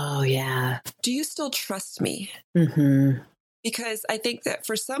 Oh, yeah. Do you still trust me? Mm-hmm. Because I think that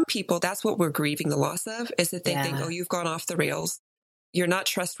for some people, that's what we're grieving the loss of, is that they think, oh, you've gone off the rails. You're not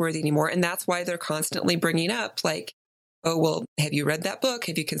trustworthy anymore. And that's why they're constantly bringing up like, oh, well, have you read that book?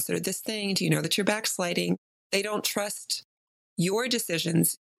 Have you considered this thing? Do you know that you're backsliding? They don't trust your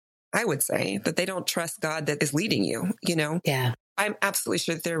decisions. I would say that they don't trust God that is leading you, you know? Yeah. I'm absolutely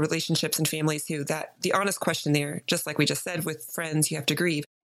sure that there are relationships and families who that the honest question there, just like we just said with friends, you have to grieve.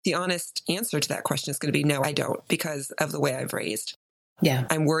 The honest answer to that question is going to be, no, I don't, because of the way I've raised. Yeah.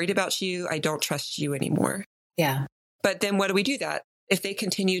 I'm worried about you. I don't trust you anymore. Yeah. But then what do we do that? If they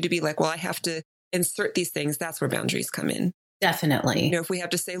continue to be like, well, I have to insert these things, that's where boundaries come in. Definitely. If we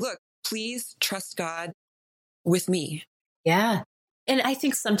have to say, look, please trust God with me. Yeah. And I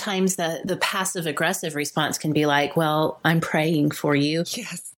think sometimes the passive aggressive response can be like, well, I'm praying for you.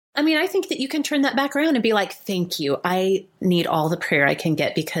 Yes. I mean, I think that you can turn that back around and be like, thank you. I need all the prayer I can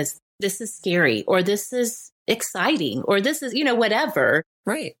get because this is scary, or this is exciting, or this is, whatever.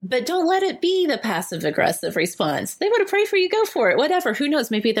 Right. But don't let it be the passive aggressive response. They want to pray for you, go for it, whatever. Who knows?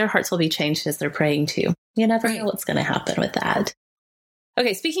 Maybe their hearts will be changed as they're praying too. You never know what's going to happen with that.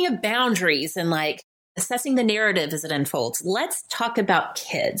 Okay. Speaking of boundaries and like assessing the narrative as it unfolds, let's talk about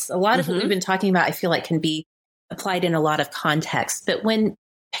kids. A lot of what we've been talking about, I feel like can be applied in a lot of contexts. But when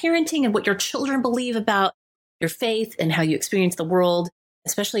parenting and what your children believe about your faith and how you experience the world,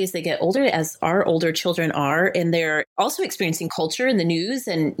 especially as they get older, as our older children are, and they're also experiencing culture and the news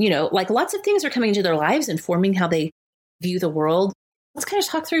and, like lots of things are coming into their lives and forming how they view the world. Let's kind of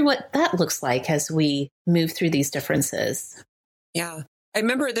talk through what that looks like as we move through these differences. Yeah. I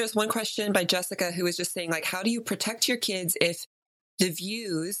remember there's one question by Jessica who was just saying, like, how do you protect your kids if the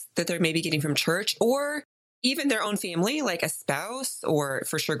views that they're maybe getting from church or even their own family, like a spouse or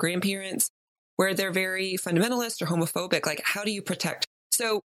for sure grandparents, where they're very fundamentalist or homophobic? Like, how do you protect?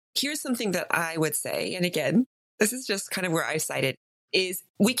 So here's something that I would say. And again, this is just kind of where I cited is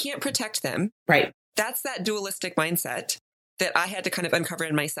we can't protect them. Right. That's that dualistic mindset that I had to kind of uncover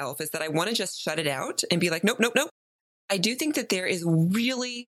in myself, is that I want to just shut it out and be like, nope, nope, nope. I do think that there is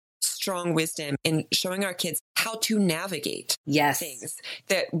really strong wisdom in showing our kids how to navigate things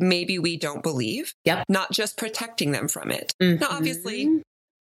that maybe we don't believe, not just protecting them from it. Now, obviously,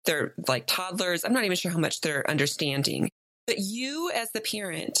 they're like toddlers. I'm not even sure how much they're understanding. But you as the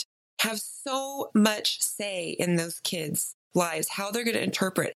parent have so much say in those kids' lives, how they're going to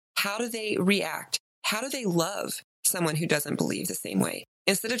interpret, how do they react, how do they love someone who doesn't believe the same way,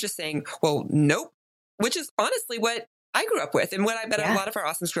 instead of just saying, well, nope, which is honestly what I grew up with and what I bet a lot of our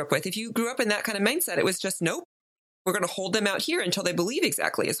Awesomes grew up with. If you grew up in that kind of mindset, it was just, nope, we're going to hold them out here until they believe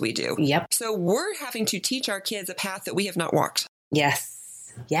exactly as we do. Yep. So we're having to teach our kids a path that we have not walked.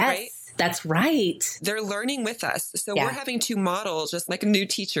 Yes. Yes. Right? That's right. They're learning with us. So we're having to model just like a new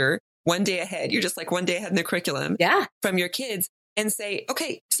teacher one day ahead. You're just like one day ahead in the curriculum from your kids and say,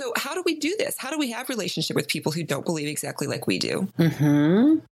 okay, so how do we do this? How do we have relationship with people who don't believe exactly like we do?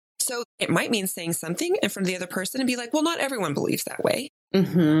 So it might mean saying something in front of the other person and be like, well, not everyone believes that way.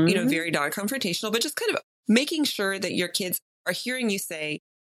 Very non-confrontational, but just kind of making sure that your kids are hearing you say,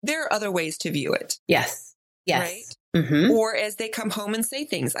 there are other ways to view it. Yes. Right? Or as they come home and say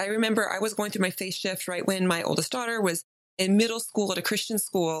things. I remember I was going through my faith shift right when my oldest daughter was in middle school at a Christian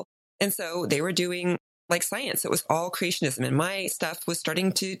school. And so they were doing like science. It was all creationism. And my stuff was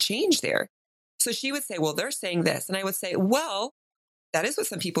starting to change there. So she would say, well, they're saying this. And I would say, well, that is what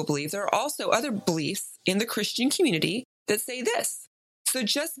some people believe. There are also other beliefs in the Christian community that say this. So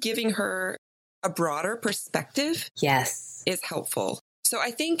just giving her a broader perspective is helpful. So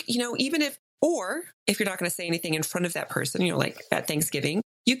I think, even if you're not going to say anything in front of that person, like at Thanksgiving,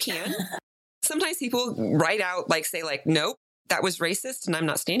 you can. Sometimes people write out, say, nope, that was racist and I'm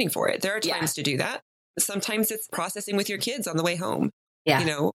not standing for it. There are times to do that. Sometimes it's processing with your kids on the way home.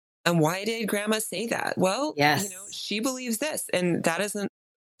 And why did grandma say that? Well, she believes this and that isn't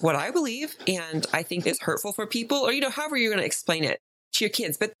what I believe. And I think it's hurtful for people or, however you're going to explain it to your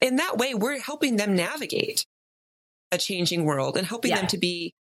kids. But in that way, we're helping them navigate a changing world and helping them to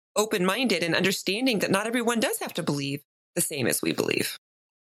be open-minded and understanding that not everyone does have to believe the same as we believe.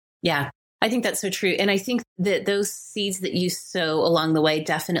 Yeah, I think that's so true. And I think that those seeds that you sow along the way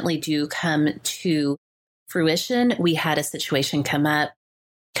definitely do come to fruition. We had a situation come up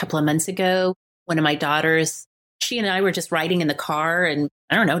a couple of months ago. One of my daughters, she and I were just riding in the car and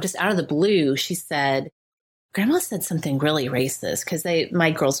I don't know, just out of the blue, she said, Grandma said something really racist because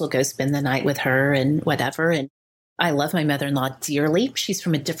my girls will go spend the night with her and whatever. And I love my mother-in-law dearly. She's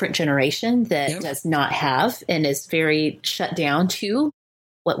from a different generation that does not have and is very shut down to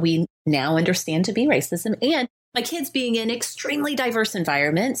what we now understand to be racism. And my kids being in extremely diverse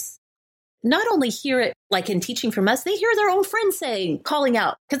environments, not only hear it like in teaching from us, they hear their own friends calling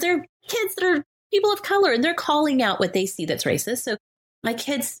out because they're kids that are people of color and they're calling out what they see that's racist. So my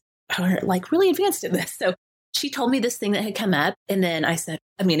kids are really advanced in this. So she told me this thing that had come up. And then I said,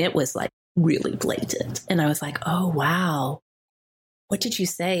 it was really blatant. And I was like, oh, wow. What did you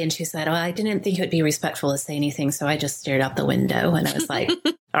say? And she said, oh, I didn't think it would be respectful to say anything. So I just stared out the window and I was like,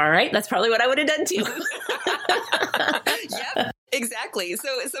 all right, that's probably what I would have done too. Yep, exactly. So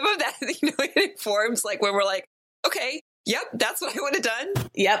some of that, it informs when we're like, okay, yep, that's what I would have done.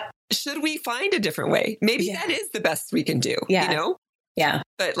 Yep. Should we find a different way? Maybe that is the best we can do, Yeah.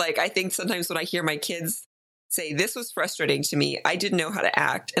 But I think sometimes when I hear my kids say, this was frustrating to me. I didn't know how to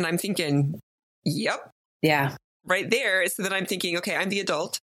act. And I'm thinking, yep. Yeah. Right there. So then I'm thinking, okay, I'm the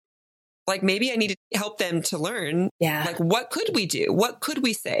adult. Like maybe I need to help them to learn. Yeah. Like what could we do? What could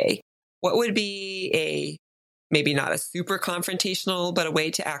we say? What would be maybe not a super confrontational, but a way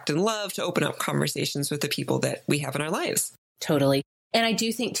to act in love, to open up conversations with the people that we have in our lives. Totally. And I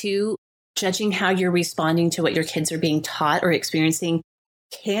do think too, judging how you're responding to what your kids are being taught or experiencing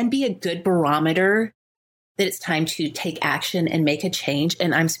can be a good barometer that it's time to take action and make a change.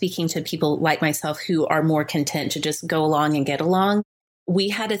 And I'm speaking to people like myself who are more content to just go along and get along. We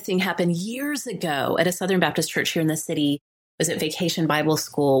had a thing happen years ago at a Southern Baptist church here in the city. It was at Vacation Bible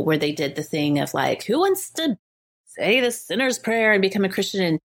School where they did the thing of like, who wants to say the sinner's prayer and become a Christian?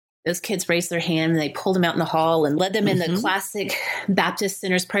 And those kids raised their hand and they pulled them out in the hall and led them in the classic Baptist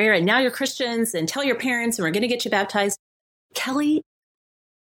sinner's prayer. And now you're Christians and tell your parents and we're going to get you baptized. Kelly,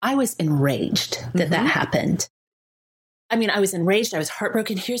 I was enraged that that happened. I mean, I was enraged. I was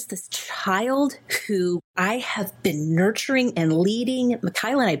heartbroken. Here's this child who I have been nurturing and leading.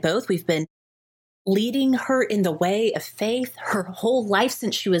 Mikayla and I both, we've been leading her in the way of faith her whole life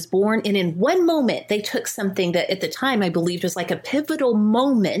since she was born. And in one moment, they took something that at the time I believed was like a pivotal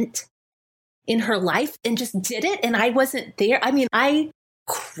moment in her life and just did it. And I wasn't there. I mean, I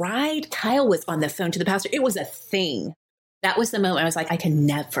cried. Kyle was on the phone to the pastor. It was a thing. That was the moment I was like, I can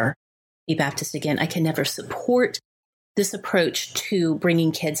never be Baptist again. I can never support this approach to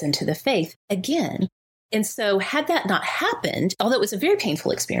bringing kids into the faith again. And so had that not happened, although it was a very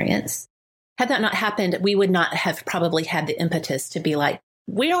painful experience, had that not happened, we would not have probably had the impetus to be like,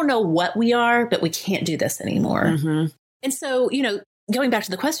 we don't know what we are, but we can't do this anymore. And so, going back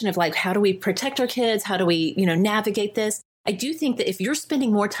to the question of like, how do we protect our kids? How do we, navigate this? I do think that if you're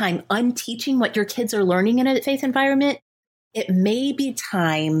spending more time unteaching what your kids are learning in a faith environment, it may be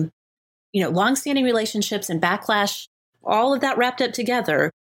time, longstanding relationships and backlash, all of that wrapped up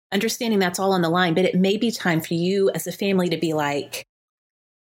together, understanding that's all on the line, but it may be time for you as a family to be like,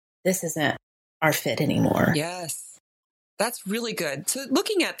 this isn't our fit anymore. Yes, that's really good. So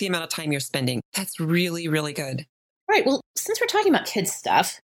looking at the amount of time you're spending, that's really, really good. Right. Well, since we're talking about kids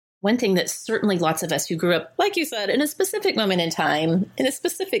stuff, one thing that certainly lots of us who grew up, like you said, in a specific moment in time, in a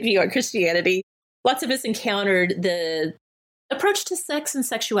specific view on Christianity, lots of us encountered the approach to sex and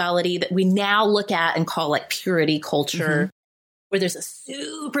sexuality that we now look at and call like purity culture, where there's a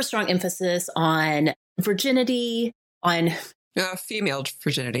super strong emphasis on virginity, on female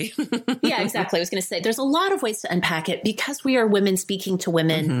virginity. Yeah, exactly. I was going to say there's a lot of ways to unpack it because we are women speaking to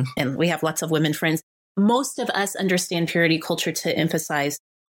women and we have lots of women friends. Most of us understand purity culture to emphasize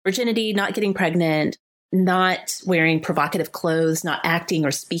virginity, not getting pregnant, not wearing provocative clothes, not acting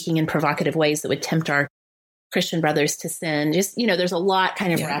or speaking in provocative ways that would tempt our Christian brothers to sin. Just, there's a lot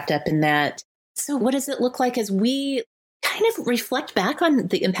kind of wrapped up in that. So what does it look like as we kind of reflect back on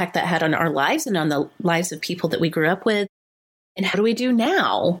the impact that had on our lives and on the lives of people that we grew up with? And how do we do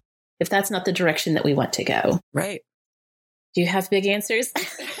now if that's not the direction that we want to go? Right. Do you have big answers?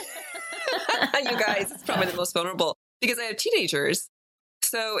 You guys, it's probably the most vulnerable because I have teenagers.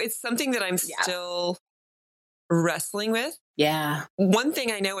 So it's something that I'm still wrestling with. Yeah. One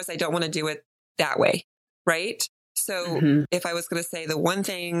thing I know is I don't want to do it that way. Right. So if I was going to say the one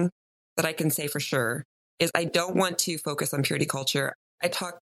thing that I can say for sure is I don't want to focus on purity culture. I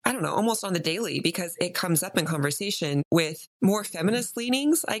talk, almost on the daily because it comes up in conversation with more feminist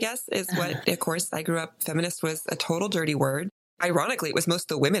leanings, I guess, is what, of course, I grew up. Feminist was a total dirty word. Ironically, it was most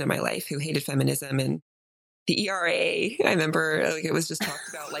of the women in my life who hated feminism and the ERA. I remember it was just talked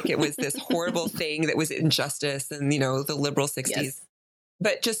about like it was this horrible thing that was injustice and, the liberal 60s. Yes.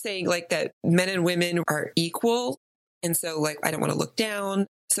 But just saying like that men and women are equal. And so like, I don't want to look down.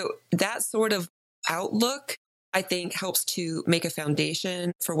 So that sort of outlook, I think helps to make a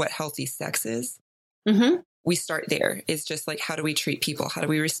foundation for what healthy sex is. We start there. It's just like, how do we treat people? How do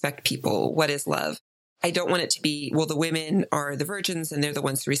we respect people? What is love? I don't want it to be, well, the women are the virgins and they're the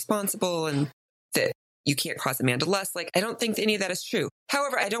ones responsible and that you can't cause a man to lust. Like, I don't think any of that is true.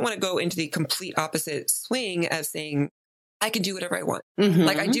 However, I don't want to go into the complete opposite swing of saying, I can do whatever I want.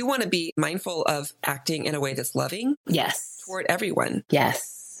 Like, I do want to be mindful of acting in a way that's loving. Yes. Toward everyone.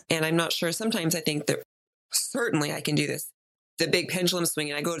 Yes. And I'm not sure. Sometimes I think that certainly I can do this. The big pendulum swing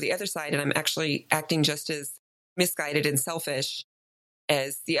and I go to the other side and I'm actually acting just as misguided and selfish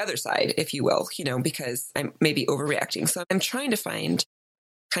as the other side, if you will, because I'm maybe overreacting. So I'm trying to find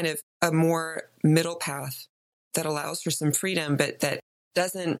kind of a more middle path that allows for some freedom, but that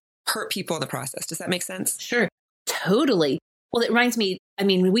doesn't hurt people in the process. Does that make sense? Sure. Totally. Well, it reminds me,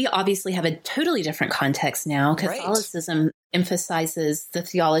 we obviously have a totally different context now. Catholicism emphasizes the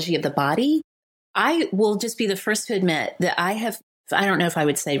theology of the body I will just be the first to admit that I don't know if I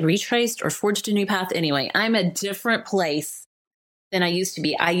would say retraced or forged a new path. Anyway, I'm a different place than I used to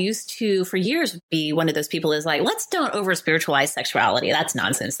be. I used to, for years, be one of those people is like, let's don't over spiritualize sexuality. That's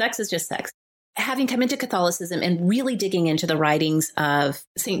nonsense. Sex is just sex. Having come into Catholicism and really digging into the writings of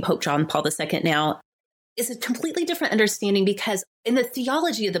St. Pope John Paul II now is a completely different understanding, because in the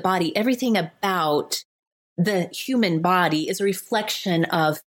theology of the body, everything about the human body is a reflection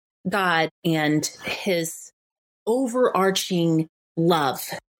of God and his overarching love.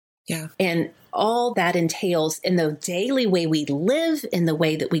 Yeah. And all that entails in the daily way we live, in the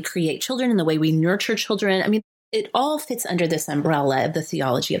way that we create children, in the way we nurture children. I mean, it all fits under this umbrella of the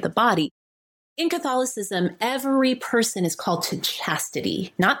theology of the body. In Catholicism, every person is called to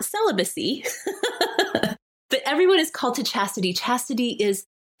chastity, not celibacy, but everyone is called to chastity. Chastity is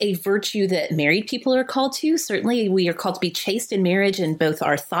a virtue that married people are called to. Certainly, we are called to be chaste in marriage in both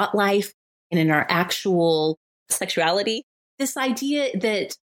our thought life and in our actual sexuality. This idea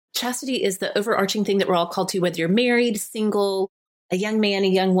that chastity is the overarching thing that we're all called to, whether you're married, single, a young man, a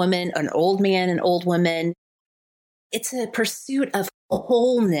young woman, an old man, an old woman. It's a pursuit of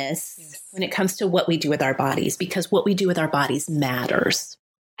wholeness when it comes to what we do with our bodies, because what we do with our bodies matters.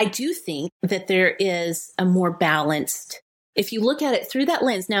 I do think that there is a more balanced, if you look at it through that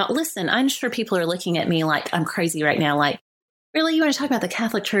lens. Now, listen, I'm sure people are looking at me like I'm crazy right now. Like, really, you want to talk about the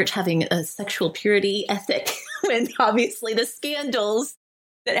Catholic Church having a sexual purity ethic when obviously the scandals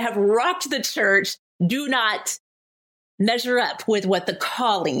that have rocked the church do not measure up with what the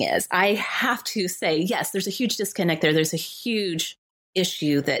calling is? I have to say, yes, there's a huge disconnect there. There's a huge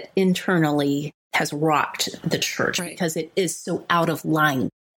issue that internally has rocked the church, right, because it is so out of line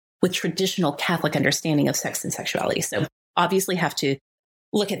with traditional Catholic understanding of sex and sexuality. So obviously have to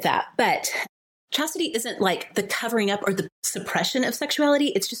look at that. But chastity isn't like the covering up or the suppression of sexuality.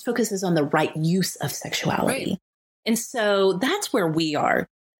 It just focuses on the right use of sexuality. Right. And so that's where we are.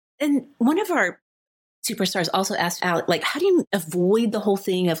 And one of our superstars also asked Alec, like, how do you avoid the whole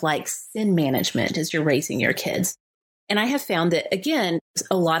thing of like sin management as you're raising your kids? And I have found that, again,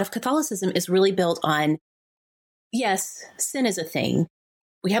 a lot of Catholicism is really built on, yes, sin is a thing.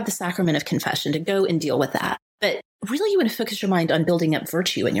 We have the sacrament of confession to go and deal with that. But really, you want to focus your mind on building up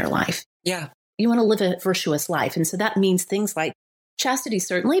virtue in your life. Yeah. You want to live a virtuous life. And so that means things like chastity,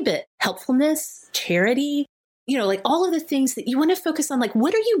 certainly, but helpfulness, charity, you know, like all of the things that you want to focus on. Like,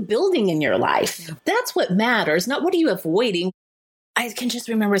 what are you building in your life? Yeah. That's what matters, not what are you avoiding. I can just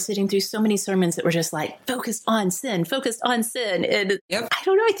remember sitting through so many sermons that were just like, focused on sin. And yep. I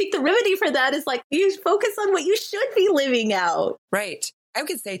don't know. I think the remedy for that is like, you focus on what you should be living out. Right. I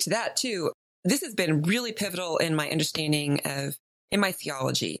could say to that too, this has been really pivotal in my understanding of, in my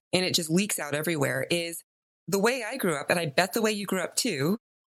theology, and it just leaks out everywhere, is the way I grew up, and I bet the way you grew up too,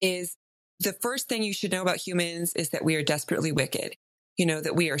 is the first thing you should know about humans is that we are desperately wicked. You know,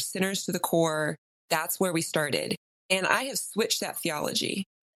 that we are sinners to the core. That's where we started. And I have switched that theology,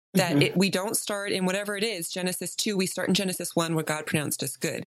 that we don't start in whatever it is, Genesis 2, we start in Genesis 1 where God pronounced us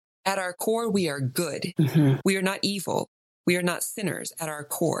good. At our core, we are good. We are not evil. We are not sinners at our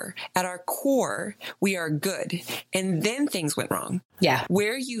core. At our core, we are good. And then things went wrong. Yeah.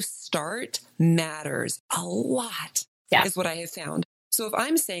 Where you start matters a lot, is what I have found. So if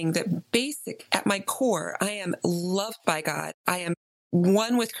I'm saying that basic at my core, I am loved by God, I am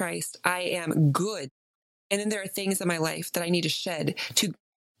one with Christ, I am good. And then there are things in my life that I need to shed to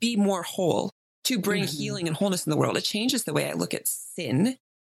be more whole, to bring healing and wholeness in the world. It changes the way I look at sin,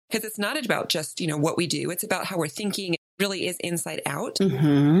 because it's not about just, you know, what we do. It's about how we're thinking. It really is inside out,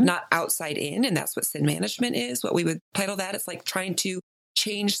 not outside in. And that's what sin management is, what we would title that. It's like trying to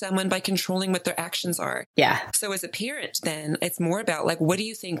change someone by controlling what their actions are. Yeah. So as a parent, then it's more about like, what do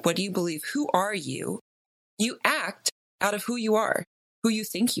you think? What do you believe? Who are you? You act out of who you are, who you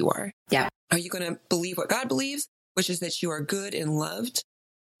think you are. Yeah. Are you going to believe what God believes, which is that you are good and loved?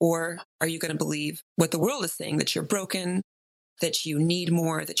 Or are you going to believe what the world is saying, that you're broken, that you need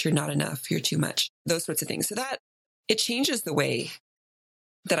more, that you're not enough, you're too much, those sorts of things. So that it changes the way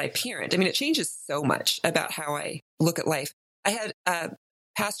that I parent. I mean, it changes so much about how I look at life. I had a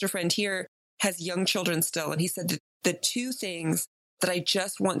pastor friend here has young children still. And he said that the two things that I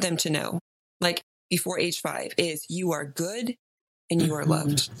just want them to know, like before age 5, is you are good and you are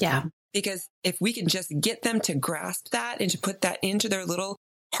loved. Yeah. Because if we can just get them to grasp that and to put that into their little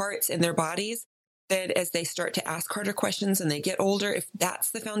hearts and their bodies, then as they start to ask harder questions and they get older, if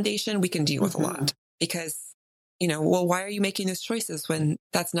that's the foundation, we can deal with a lot. Because, you know, well, why are you making those choices when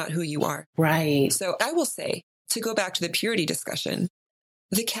that's not who you are? Right. So I will say, to go back to the purity discussion,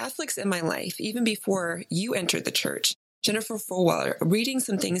 the Catholics in my life, even before you entered the church, Jennifer Fulwiler, reading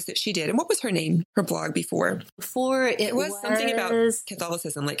some things that she did. And what was her name, her blog before? It was something about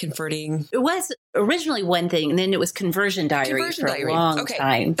Catholicism, like converting. It was originally one thing, and then it was Conversion Diary for a long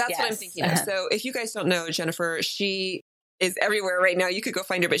time. That's what I'm thinking of. So if you guys don't know Jennifer, she is everywhere right now. You could go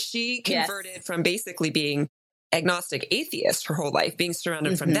find her, but she converted from basically being agnostic atheist her whole life, being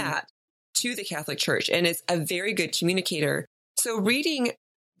surrounded from that, to the Catholic Church, and is a very good communicator. So reading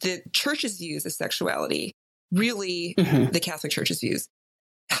the Church's views of sexuality, really the Catholic Church's views,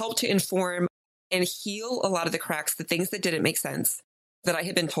 helped to inform and heal a lot of the cracks, the things that didn't make sense that I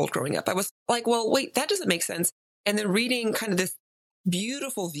had been told growing up. I was like, well, wait, that doesn't make sense. And then reading kind of this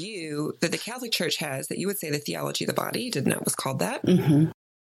beautiful view that the Catholic Church has, that you would say the theology of the body, didn't know it was called that,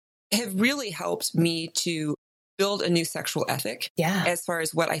 have really helped me to build a new sexual ethic as far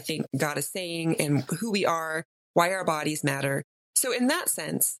as what I think God is saying and who we are, why our bodies matter. So in that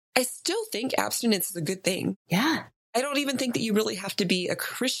sense, I still think abstinence is a good thing. Yeah. I don't even think that you really have to be a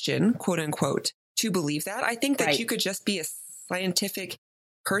Christian, quote unquote, to believe that. I think that you could just be a scientific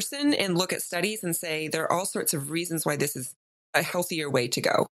person and look at studies and say there are all sorts of reasons why this is a healthier way to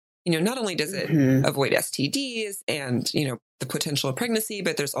go. You know, not only does it avoid STDs and, you know, the potential of pregnancy,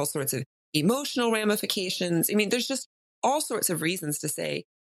 but there's all sorts of emotional ramifications. I mean, there's just all sorts of reasons to say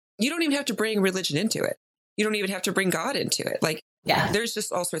you don't even have to bring religion into it. You don't even have to bring God into it. Like, there's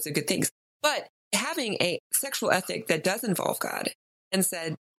just all sorts of good things. But having a sexual ethic that does involve God, and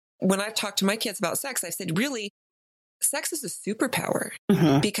said, when I've talked to my kids about sex, I've said, really, sex is a superpower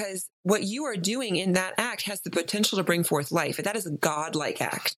because what you are doing in that act has the potential to bring forth life. And that is a God-like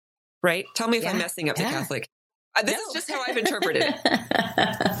act, right? Tell me if I'm messing up the Catholic. This is just how I've interpreted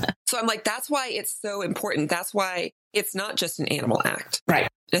it. So I'm like, that's why it's so important. That's why it's not just an animal act. Right.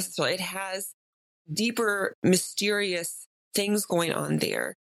 Necessarily. It has deeper, mysterious things going on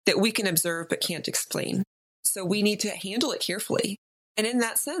there that we can observe but can't explain. So we need to handle it carefully. And in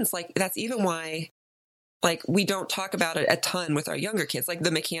that sense, like, that's even why, like, we don't talk about it a ton with our younger kids, like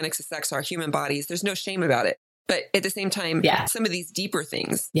the mechanics of sex, our human bodies. There's no shame about it. But at the same time, some of these deeper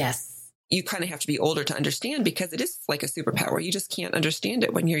things, you kind of have to be older to understand, because it is like a superpower. You just can't understand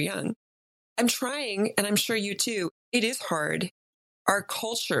it when you're young. I'm trying, and I'm sure you too. It is hard. Our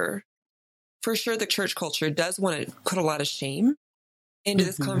culture, for sure, the church culture does want to put a lot of shame into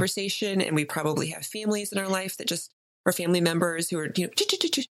this conversation. And we probably have families in our life that just are family members who are, you know,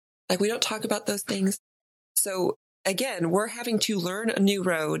 like, we don't talk about those things. So again, we're having to learn a new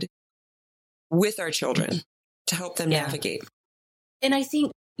road with our children to help them navigate. And I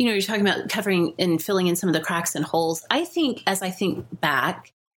think, you know, you're talking about covering and filling in some of the cracks and holes. I think, as I think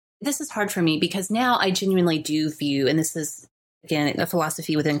back, this is hard for me because now I genuinely do view, and this is, again, a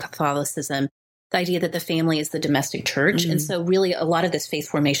philosophy within Catholicism, the idea that the family is the domestic church. And so really a lot of this faith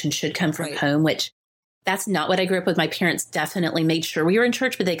formation should come from home, which that's not what I grew up with. My parents definitely made sure we were in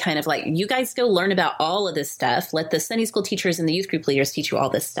church, but they kind of like, you guys go learn about all of this stuff. Let the Sunday school teachers and the youth group leaders teach you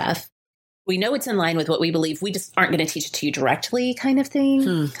all this stuff. We know it's in line with what we believe. We just aren't going to teach it to you directly, kind of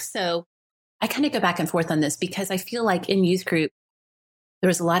thing. So I kind of go back and forth on this because I feel like in youth group, there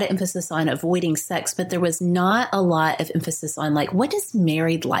was a lot of emphasis on avoiding sex, but there was not a lot of emphasis on, like, what does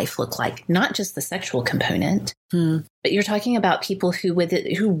married life look like? Not just the sexual component, but you're talking about people who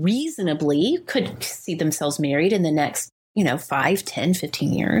reasonably could see themselves married in the next, 5, 10,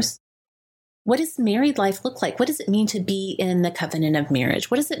 15 years. What does married life look like? What does it mean to be in the covenant of marriage?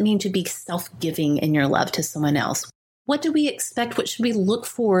 What does it mean to be self-giving in your love to someone else? What do we expect? What should we look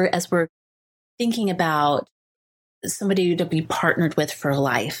for as we're thinking about somebody to be partnered with for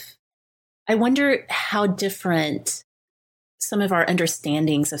life? I wonder how different some of our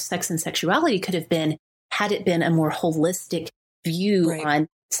understandings of sex and sexuality could have been had it been a more holistic view on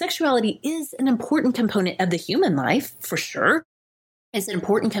sexuality is an important component of the human life, for sure. It's an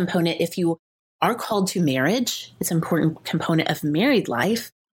important component if you are called to marriage. It's an important component of married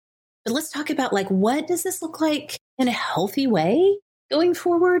life. But let's talk about, like, what does this look like in a healthy way going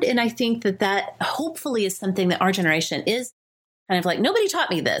forward? And I think that hopefully is something that our generation is kind of like, nobody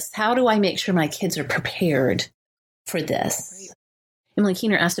taught me this. How do I make sure my kids are prepared for this? Emily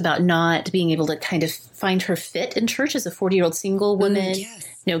Keener asked about not being able to kind of find her fit in church as a 40-year-old single woman,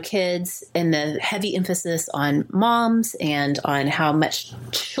 no kids, and the heavy emphasis on moms and on how much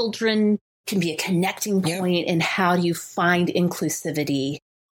children can be a connecting point, and how do you find inclusivity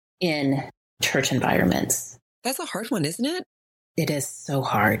in church environments? That's a hard one, isn't it? It is so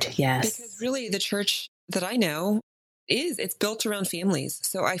hard, yes. Because really the church that I know it's built around families.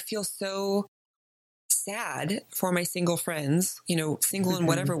 So I feel so sad for my single friends, single in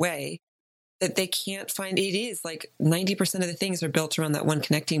whatever way, that they can't find, it is like 90% of the things are built around that one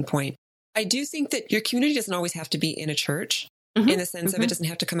connecting point. I do think that your community doesn't always have to be in a church in the sense of it doesn't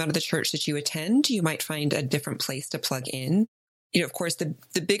have to come out of the church that you attend. You might find a different place to plug in. You know, of course, the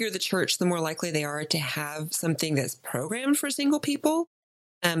bigger the church, the more likely they are to have something that's programmed for single people.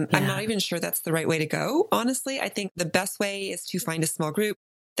 I'm not even sure that's the right way to go. Honestly, I think the best way is to find a small group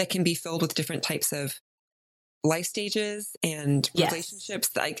that can be filled with different types of life stages and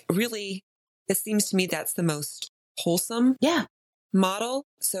relationships. Like really, it seems to me that's the most wholesome model.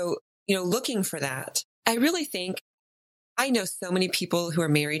 So, you know, looking for that, I really think I know so many people who are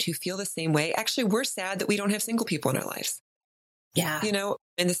married who feel the same way. Actually, we're sad that we don't have single people in our lives. Yeah. You know,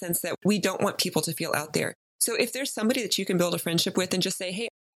 in the sense that we don't want people to feel out there. So if there's somebody that you can build a friendship with and just say, hey,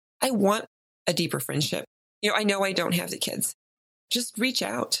 I want a deeper friendship. You know I don't have the kids. Just reach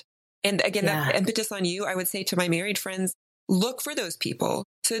out. And again, that impetus on you, I would say to my married friends, look for those people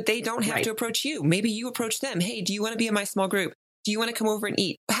so that they don't have to approach you. Maybe you approach them. Hey, do you want to be in my small group? Do you want to come over and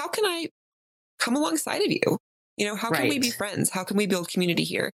eat? How can I come alongside of you? You know, how can we be friends? How can we build community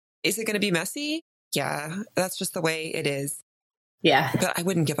here? Is it going to be messy? Yeah, that's just the way it is. Yeah. But I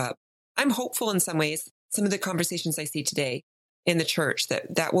wouldn't give up. I'm hopeful in some ways. Some of the conversations I see today in the church,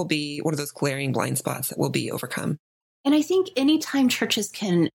 that will be one of those glaring blind spots that will be overcome. And I think anytime churches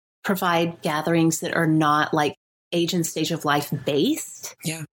can provide gatherings that are not like age and stage of life based.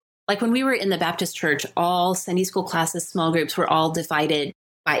 Yeah. Like when we were in the Baptist church, all Sunday school classes, small groups were all divided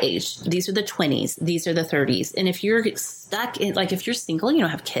by age. These are the 20s. These are the 30s. And if you're stuck in, like, if you're single, you don't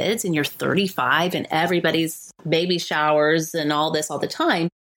have kids and you're 35 and everybody's baby showers and all this all the time,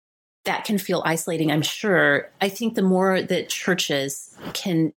 that can feel isolating, I'm sure. I think the more that churches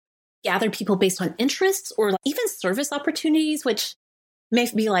can gather people based on interests or even service opportunities, which may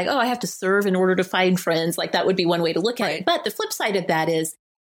be like, oh, I have to serve in order to find friends. Like that would be one way to look at it. But the flip side of that is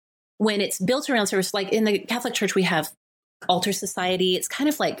when it's built around service, like in the Catholic Church, we have Altar Society. It's kind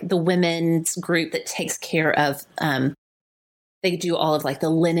of like the women's group that takes care of, they do all of like the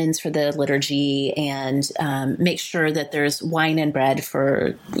linens for the liturgy and make sure that there's wine and bread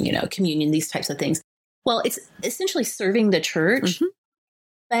for, you know, communion, these types of things. Well, it's essentially serving the church.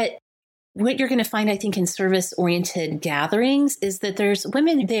 But what you're going to find, I think, in service-oriented gatherings is that there's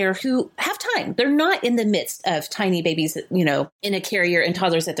women there who have time. They're not in the midst of tiny babies, you know, in a carrier and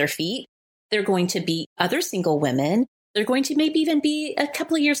toddlers at their feet. They're going to be other single women. They're going to maybe even be a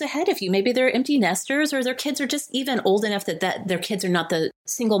couple of years ahead of you. Maybe they're empty nesters or their kids are just even old enough that their kids are not the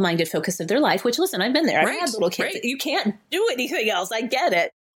single-minded focus of their life, which, listen, I've been there. I've had little kids. You can't do anything else. I get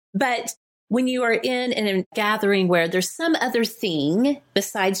it. But when you are in a gathering where there's some other thing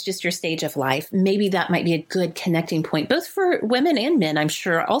besides just your stage of life, maybe that might be a good connecting point, both for women and men, I'm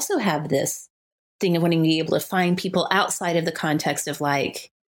sure, also have this thing of wanting to be able to find people outside of the context of like,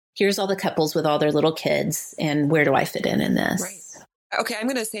 here's all the couples with all their little kids, and where do I fit in this? Right. Okay, I'm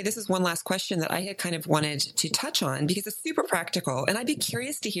going to say this is one last question that I had kind of wanted to touch on because it's super practical, and I'd be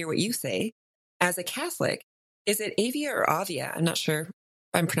curious to hear what you say as a Catholic. Is it Avia or Avia? I'm not sure.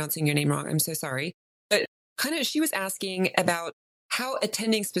 I'm pronouncing your name wrong. I'm so sorry. But kind of, she was asking about how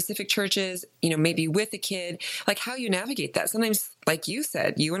attending specific churches, you know, maybe with a kid, like how you navigate that. Sometimes, like you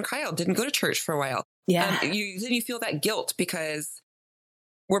said, you and Kyle didn't go to church for a while. Yeah. Then you feel that guilt because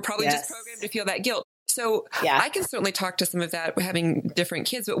we're probably just programmed to feel that guilt. So I can certainly talk to some of that having different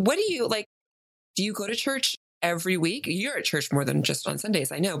kids. But what do you like? Do you go to church every week? You're at church more than just on Sundays,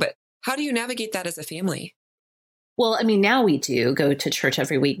 I know. But how do you navigate that as a family? Well, I mean, now we do go to church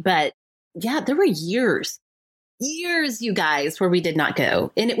every week, but yeah, there were years, you guys, where we did not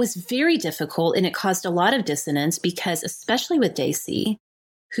go. And it was very difficult and it caused a lot of dissonance because especially with Daisy,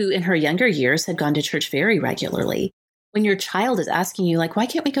 who in her younger years had gone to church very regularly, when your child is asking you like, why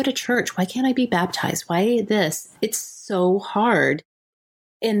can't we go to church? Why can't I be baptized? Why this? It's so hard.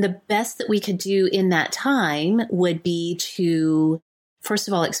 And the best that we could do in that time would be to, first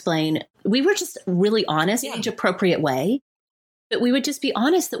of all, explain, we were just really honest, age appropriate way, but we would just be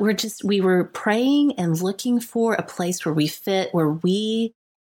honest that we were praying and looking for a place where we fit, where we,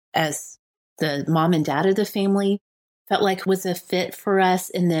 as the mom and dad of the family, felt like was a fit for us.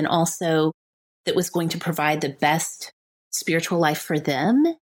 And then also that was going to provide the best spiritual life for them,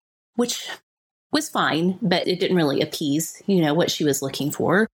 which was fine, but it didn't really appease, you know, what she was looking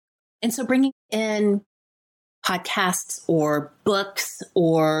for. And so bringing in podcasts or books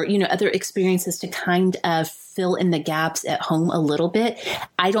or, you know, other experiences to kind of fill in the gaps at home a little bit,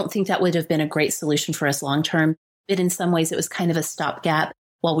 I don't think that would have been a great solution for us long term. But in some ways, it was kind of a stopgap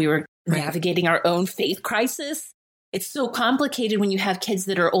while we were navigating our own faith crisis. It's so complicated when you have kids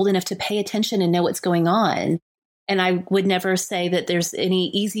that are old enough to pay attention and know what's going on. And I would never say that there's any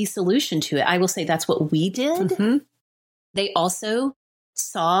easy solution to it. I will say that's what we did. They also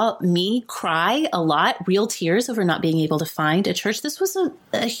saw me cry a lot, real tears over not being able to find a church. This was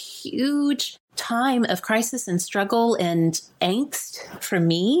a huge time of crisis and struggle and angst for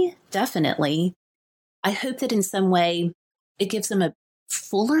me, definitely. I hope that in some way it gives them a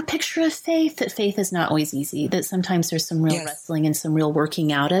fuller picture of faith, that faith is not always easy, that sometimes there's some real wrestling and some real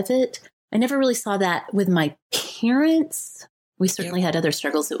working out of it. I never really saw that with my parents. We certainly had other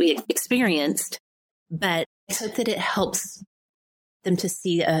struggles that we experienced, but I hope that it helps them to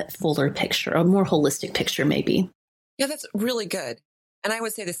see a fuller picture, a more holistic picture, maybe. Yeah, that's really good. And I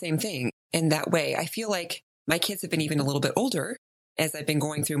would say the same thing in that way. I feel like my kids have been even a little bit older as I've been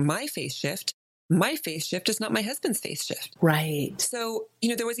going through my faith shift. My faith shift is not my husband's faith shift. Right. So,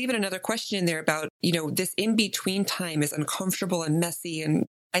 there was even another question in there about, this in-between time is uncomfortable and messy. And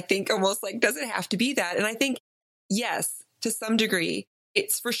I think almost like, does it have to be that? And I think, yes, to some degree,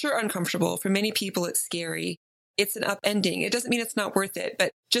 it's for sure uncomfortable. For many people, it's scary. It's an upending. It doesn't mean it's not worth it,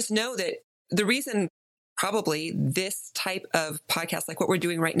 but just know that the reason probably this type of podcast, like what we're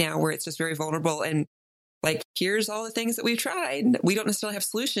doing right now, where it's just very vulnerable and like, here's all the things that we've tried. We don't necessarily have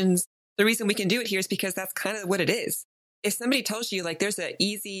solutions. The reason we can do it here is because that's kind of what it is. If somebody tells you like there's an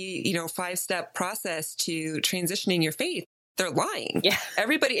easy, 5-step process to transitioning your faith, they're lying. Yeah.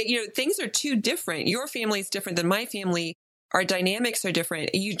 Everybody, things are too different. Your family is different than my family. Our dynamics are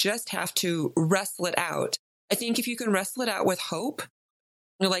different. You just have to wrestle it out. I think if you can wrestle it out with hope,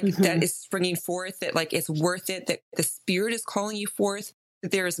 that is springing forth, that like it's worth it, that the Spirit is calling you forth,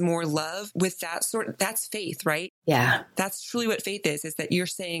 that there is more love with that's faith, right? Yeah. That's truly what faith is that you're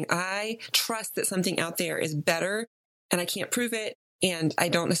saying, I trust that something out there is better and I can't prove it. And I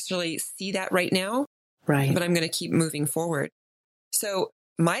don't necessarily see that right now, right? But I'm going to keep moving forward. So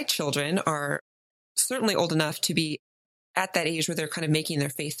my children are certainly old enough to be at that age where they're kind of making their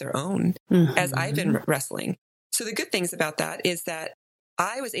faith their own as I've been wrestling. So the good things about that is that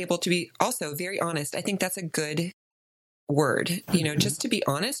I was able to be also very honest. I think that's a good word, just to be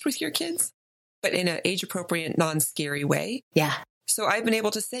honest with your kids, but in an age appropriate, non-scary way. Yeah. So I've been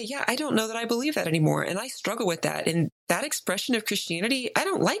able to say, I don't know that I believe that anymore. And I struggle with that. And that expression of Christianity, I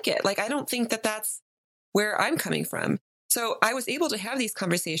don't like it. Like, I don't think that that's where I'm coming from. So I was able to have these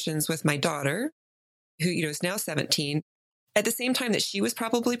conversations with my daughter, who, is now 17, at the same time that she was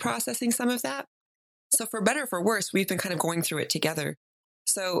probably processing some of that. So for better or for worse, we've been kind of going through it together.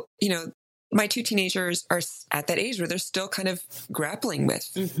 So, my two teenagers are at that age where they're still kind of grappling with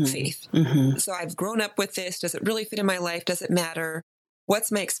faith. So I've grown up with this. Does it really fit in my life? Does it matter?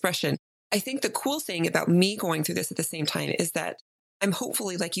 What's my expression? I think the cool thing about me going through this at the same time is that I'm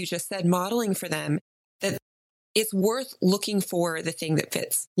hopefully, like you just said, modeling for them that it's worth looking for the thing that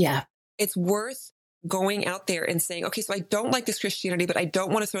fits. Yeah. It's worth going out there and saying, okay, so I don't like this Christianity, but I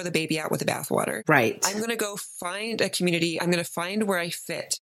don't want to throw the baby out with the bathwater. Right. I'm going to go find a community. I'm going to find where I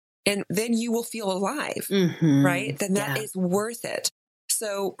fit. And then you will feel alive, right? Then that is worth it.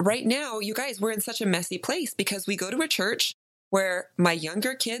 So right now, you guys, we're in such a messy place because we go to a church where my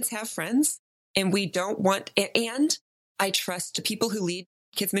younger kids have friends and we don't want, and I trust the people who lead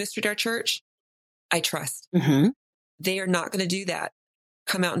kids ministry at our church. I trust. They are not going to do that.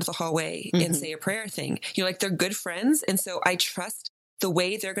 Come out into the hallway and say a prayer thing. They're good friends. And so I trust the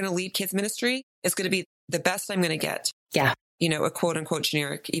way they're going to lead kids ministry is going to be the best I'm going to get. Yeah. A quote unquote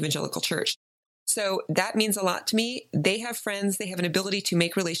generic evangelical church. So that means a lot to me. They have friends. They have an ability to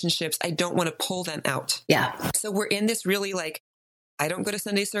make relationships. I don't want to pull them out. Yeah. So we're in this really I don't go to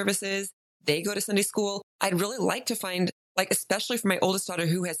Sunday services. They go to Sunday school. I'd really like to find, especially for my oldest daughter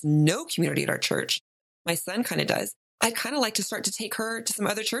who has no community at our church. My son kind of does. I'd kind of like to start to take her to some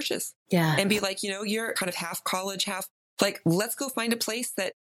other churches. Yeah. And be like, you're kind of half college, half let's go find a place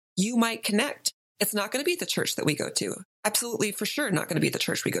that you might connect. It's not going to be the church that we go to. Absolutely, for sure, not going to be the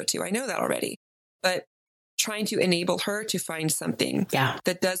church we go to. I know that already. But trying to enable her to find something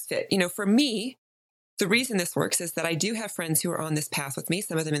that does fit. For me, the reason this works is that I do have friends who are on this path with me,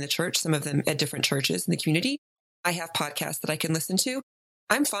 some of them in the church, some of them at different churches in the community. I have podcasts that I can listen to.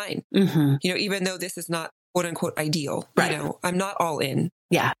 I'm fine. Even though this is not quote unquote ideal, right. I'm not all in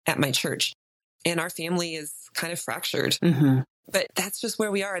at my church. And our family is kind of fractured. But that's just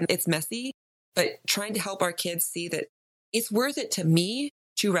where we are. And it's messy. But trying to help our kids see that it's worth it to me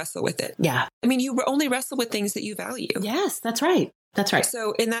to wrestle with it. Yeah. I mean, you only wrestle with things that you value. Yes, that's right. That's right.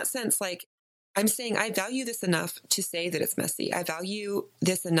 So in that sense, I'm saying I value this enough to say that it's messy. I value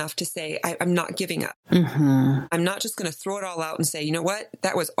this enough to say I'm not giving up. I'm not just going to throw it all out and say, you know what?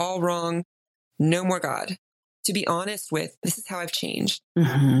 That was all wrong. No more God. To be honest with, this is how I've changed.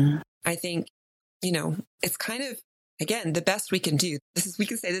 I think, it's kind of again, the best we can do. We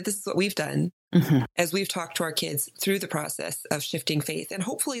can say that this is what we've done as we've talked to our kids through the process of shifting faith. And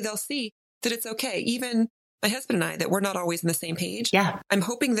hopefully they'll see that it's okay. Even my husband and I, that we're not always on the same page. Yeah. I'm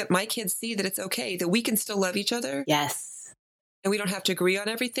hoping that my kids see that it's okay, that we can still love each other. Yes. And we don't have to agree on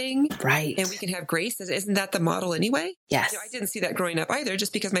everything. Right. And we can have grace. Isn't that the model anyway? Yes. I didn't see that growing up either,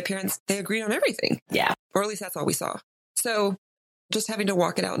 just because my parents, they agreed on everything. Yeah. Or at least that's all we saw. So just having to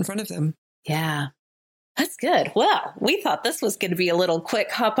walk it out in front of them. Yeah. That's good. Well, we thought this was going to be a little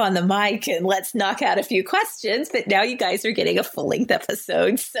quick hop on the mic and let's knock out a few questions, but now you guys are getting a full length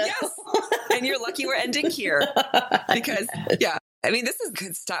episode. So. Yes. And you're lucky we're ending here because, I mean, this is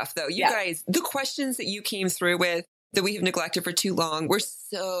good stuff though. You guys, the questions that you came through with that we have neglected for too long were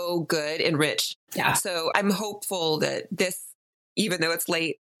so good and rich. Yeah. So I'm hopeful that this, even though it's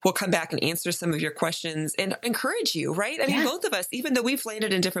late, we'll come back and answer some of your questions and encourage you, right? I mean, both of us, even though we've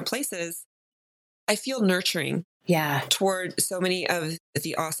landed in different places, I feel nurturing toward so many of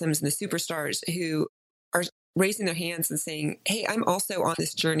the awesomes and the superstars who are raising their hands and saying, hey, I'm also on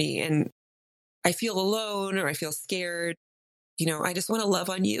this journey and I feel alone or I feel scared. You know, I just want to love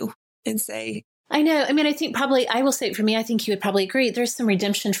on you and say, I know. I mean, I think probably, I will say it for me, I think you would probably agree. There's some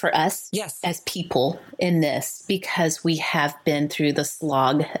redemption for us as people in this because we have been through the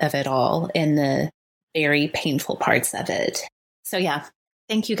slog of it all and the very painful parts of it. So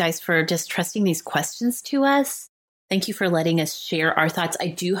thank you guys for just trusting these questions to us. Thank you for letting us share our thoughts. I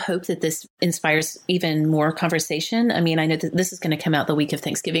do hope that this inspires even more conversation. I mean, I know that this is going to come out the week of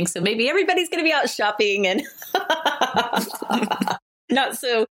Thanksgiving, so maybe everybody's going to be out shopping and not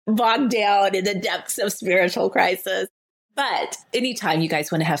so bogged down in the depths of spiritual crisis. But anytime you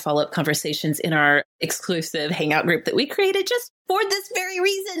guys want to have follow-up conversations in our exclusive hangout group that we created just for this very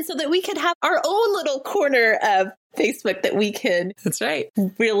reason, so that we could have our own little corner of Facebook that we can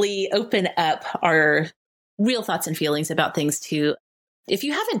really open up our real thoughts and feelings about things to. If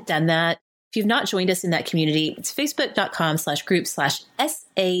you haven't done that, if you've not joined us in that community, it's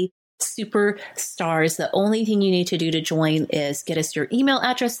facebook.com/group/SA Superstars. The only thing you need to do to join is get us your email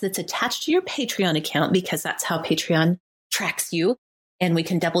address that's attached to your Patreon account, because that's how Patreon tracks you. And we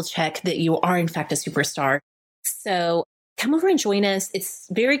can double check that you are in fact a superstar. So come over and join us. It's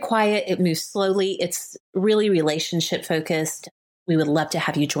very quiet. It moves slowly. It's really relationship focused. We would love to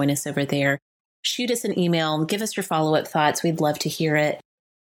have you join us over there. Shoot us an email. Give us your follow-up thoughts. We'd love to hear it.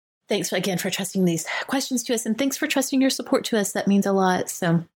 Thanks again for trusting these questions to us. And thanks for trusting your support to us. That means a lot.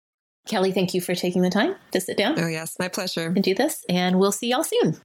 So Kelly, thank you for taking the time to sit down. Oh, yes. My pleasure. And do this. And we'll see y'all soon.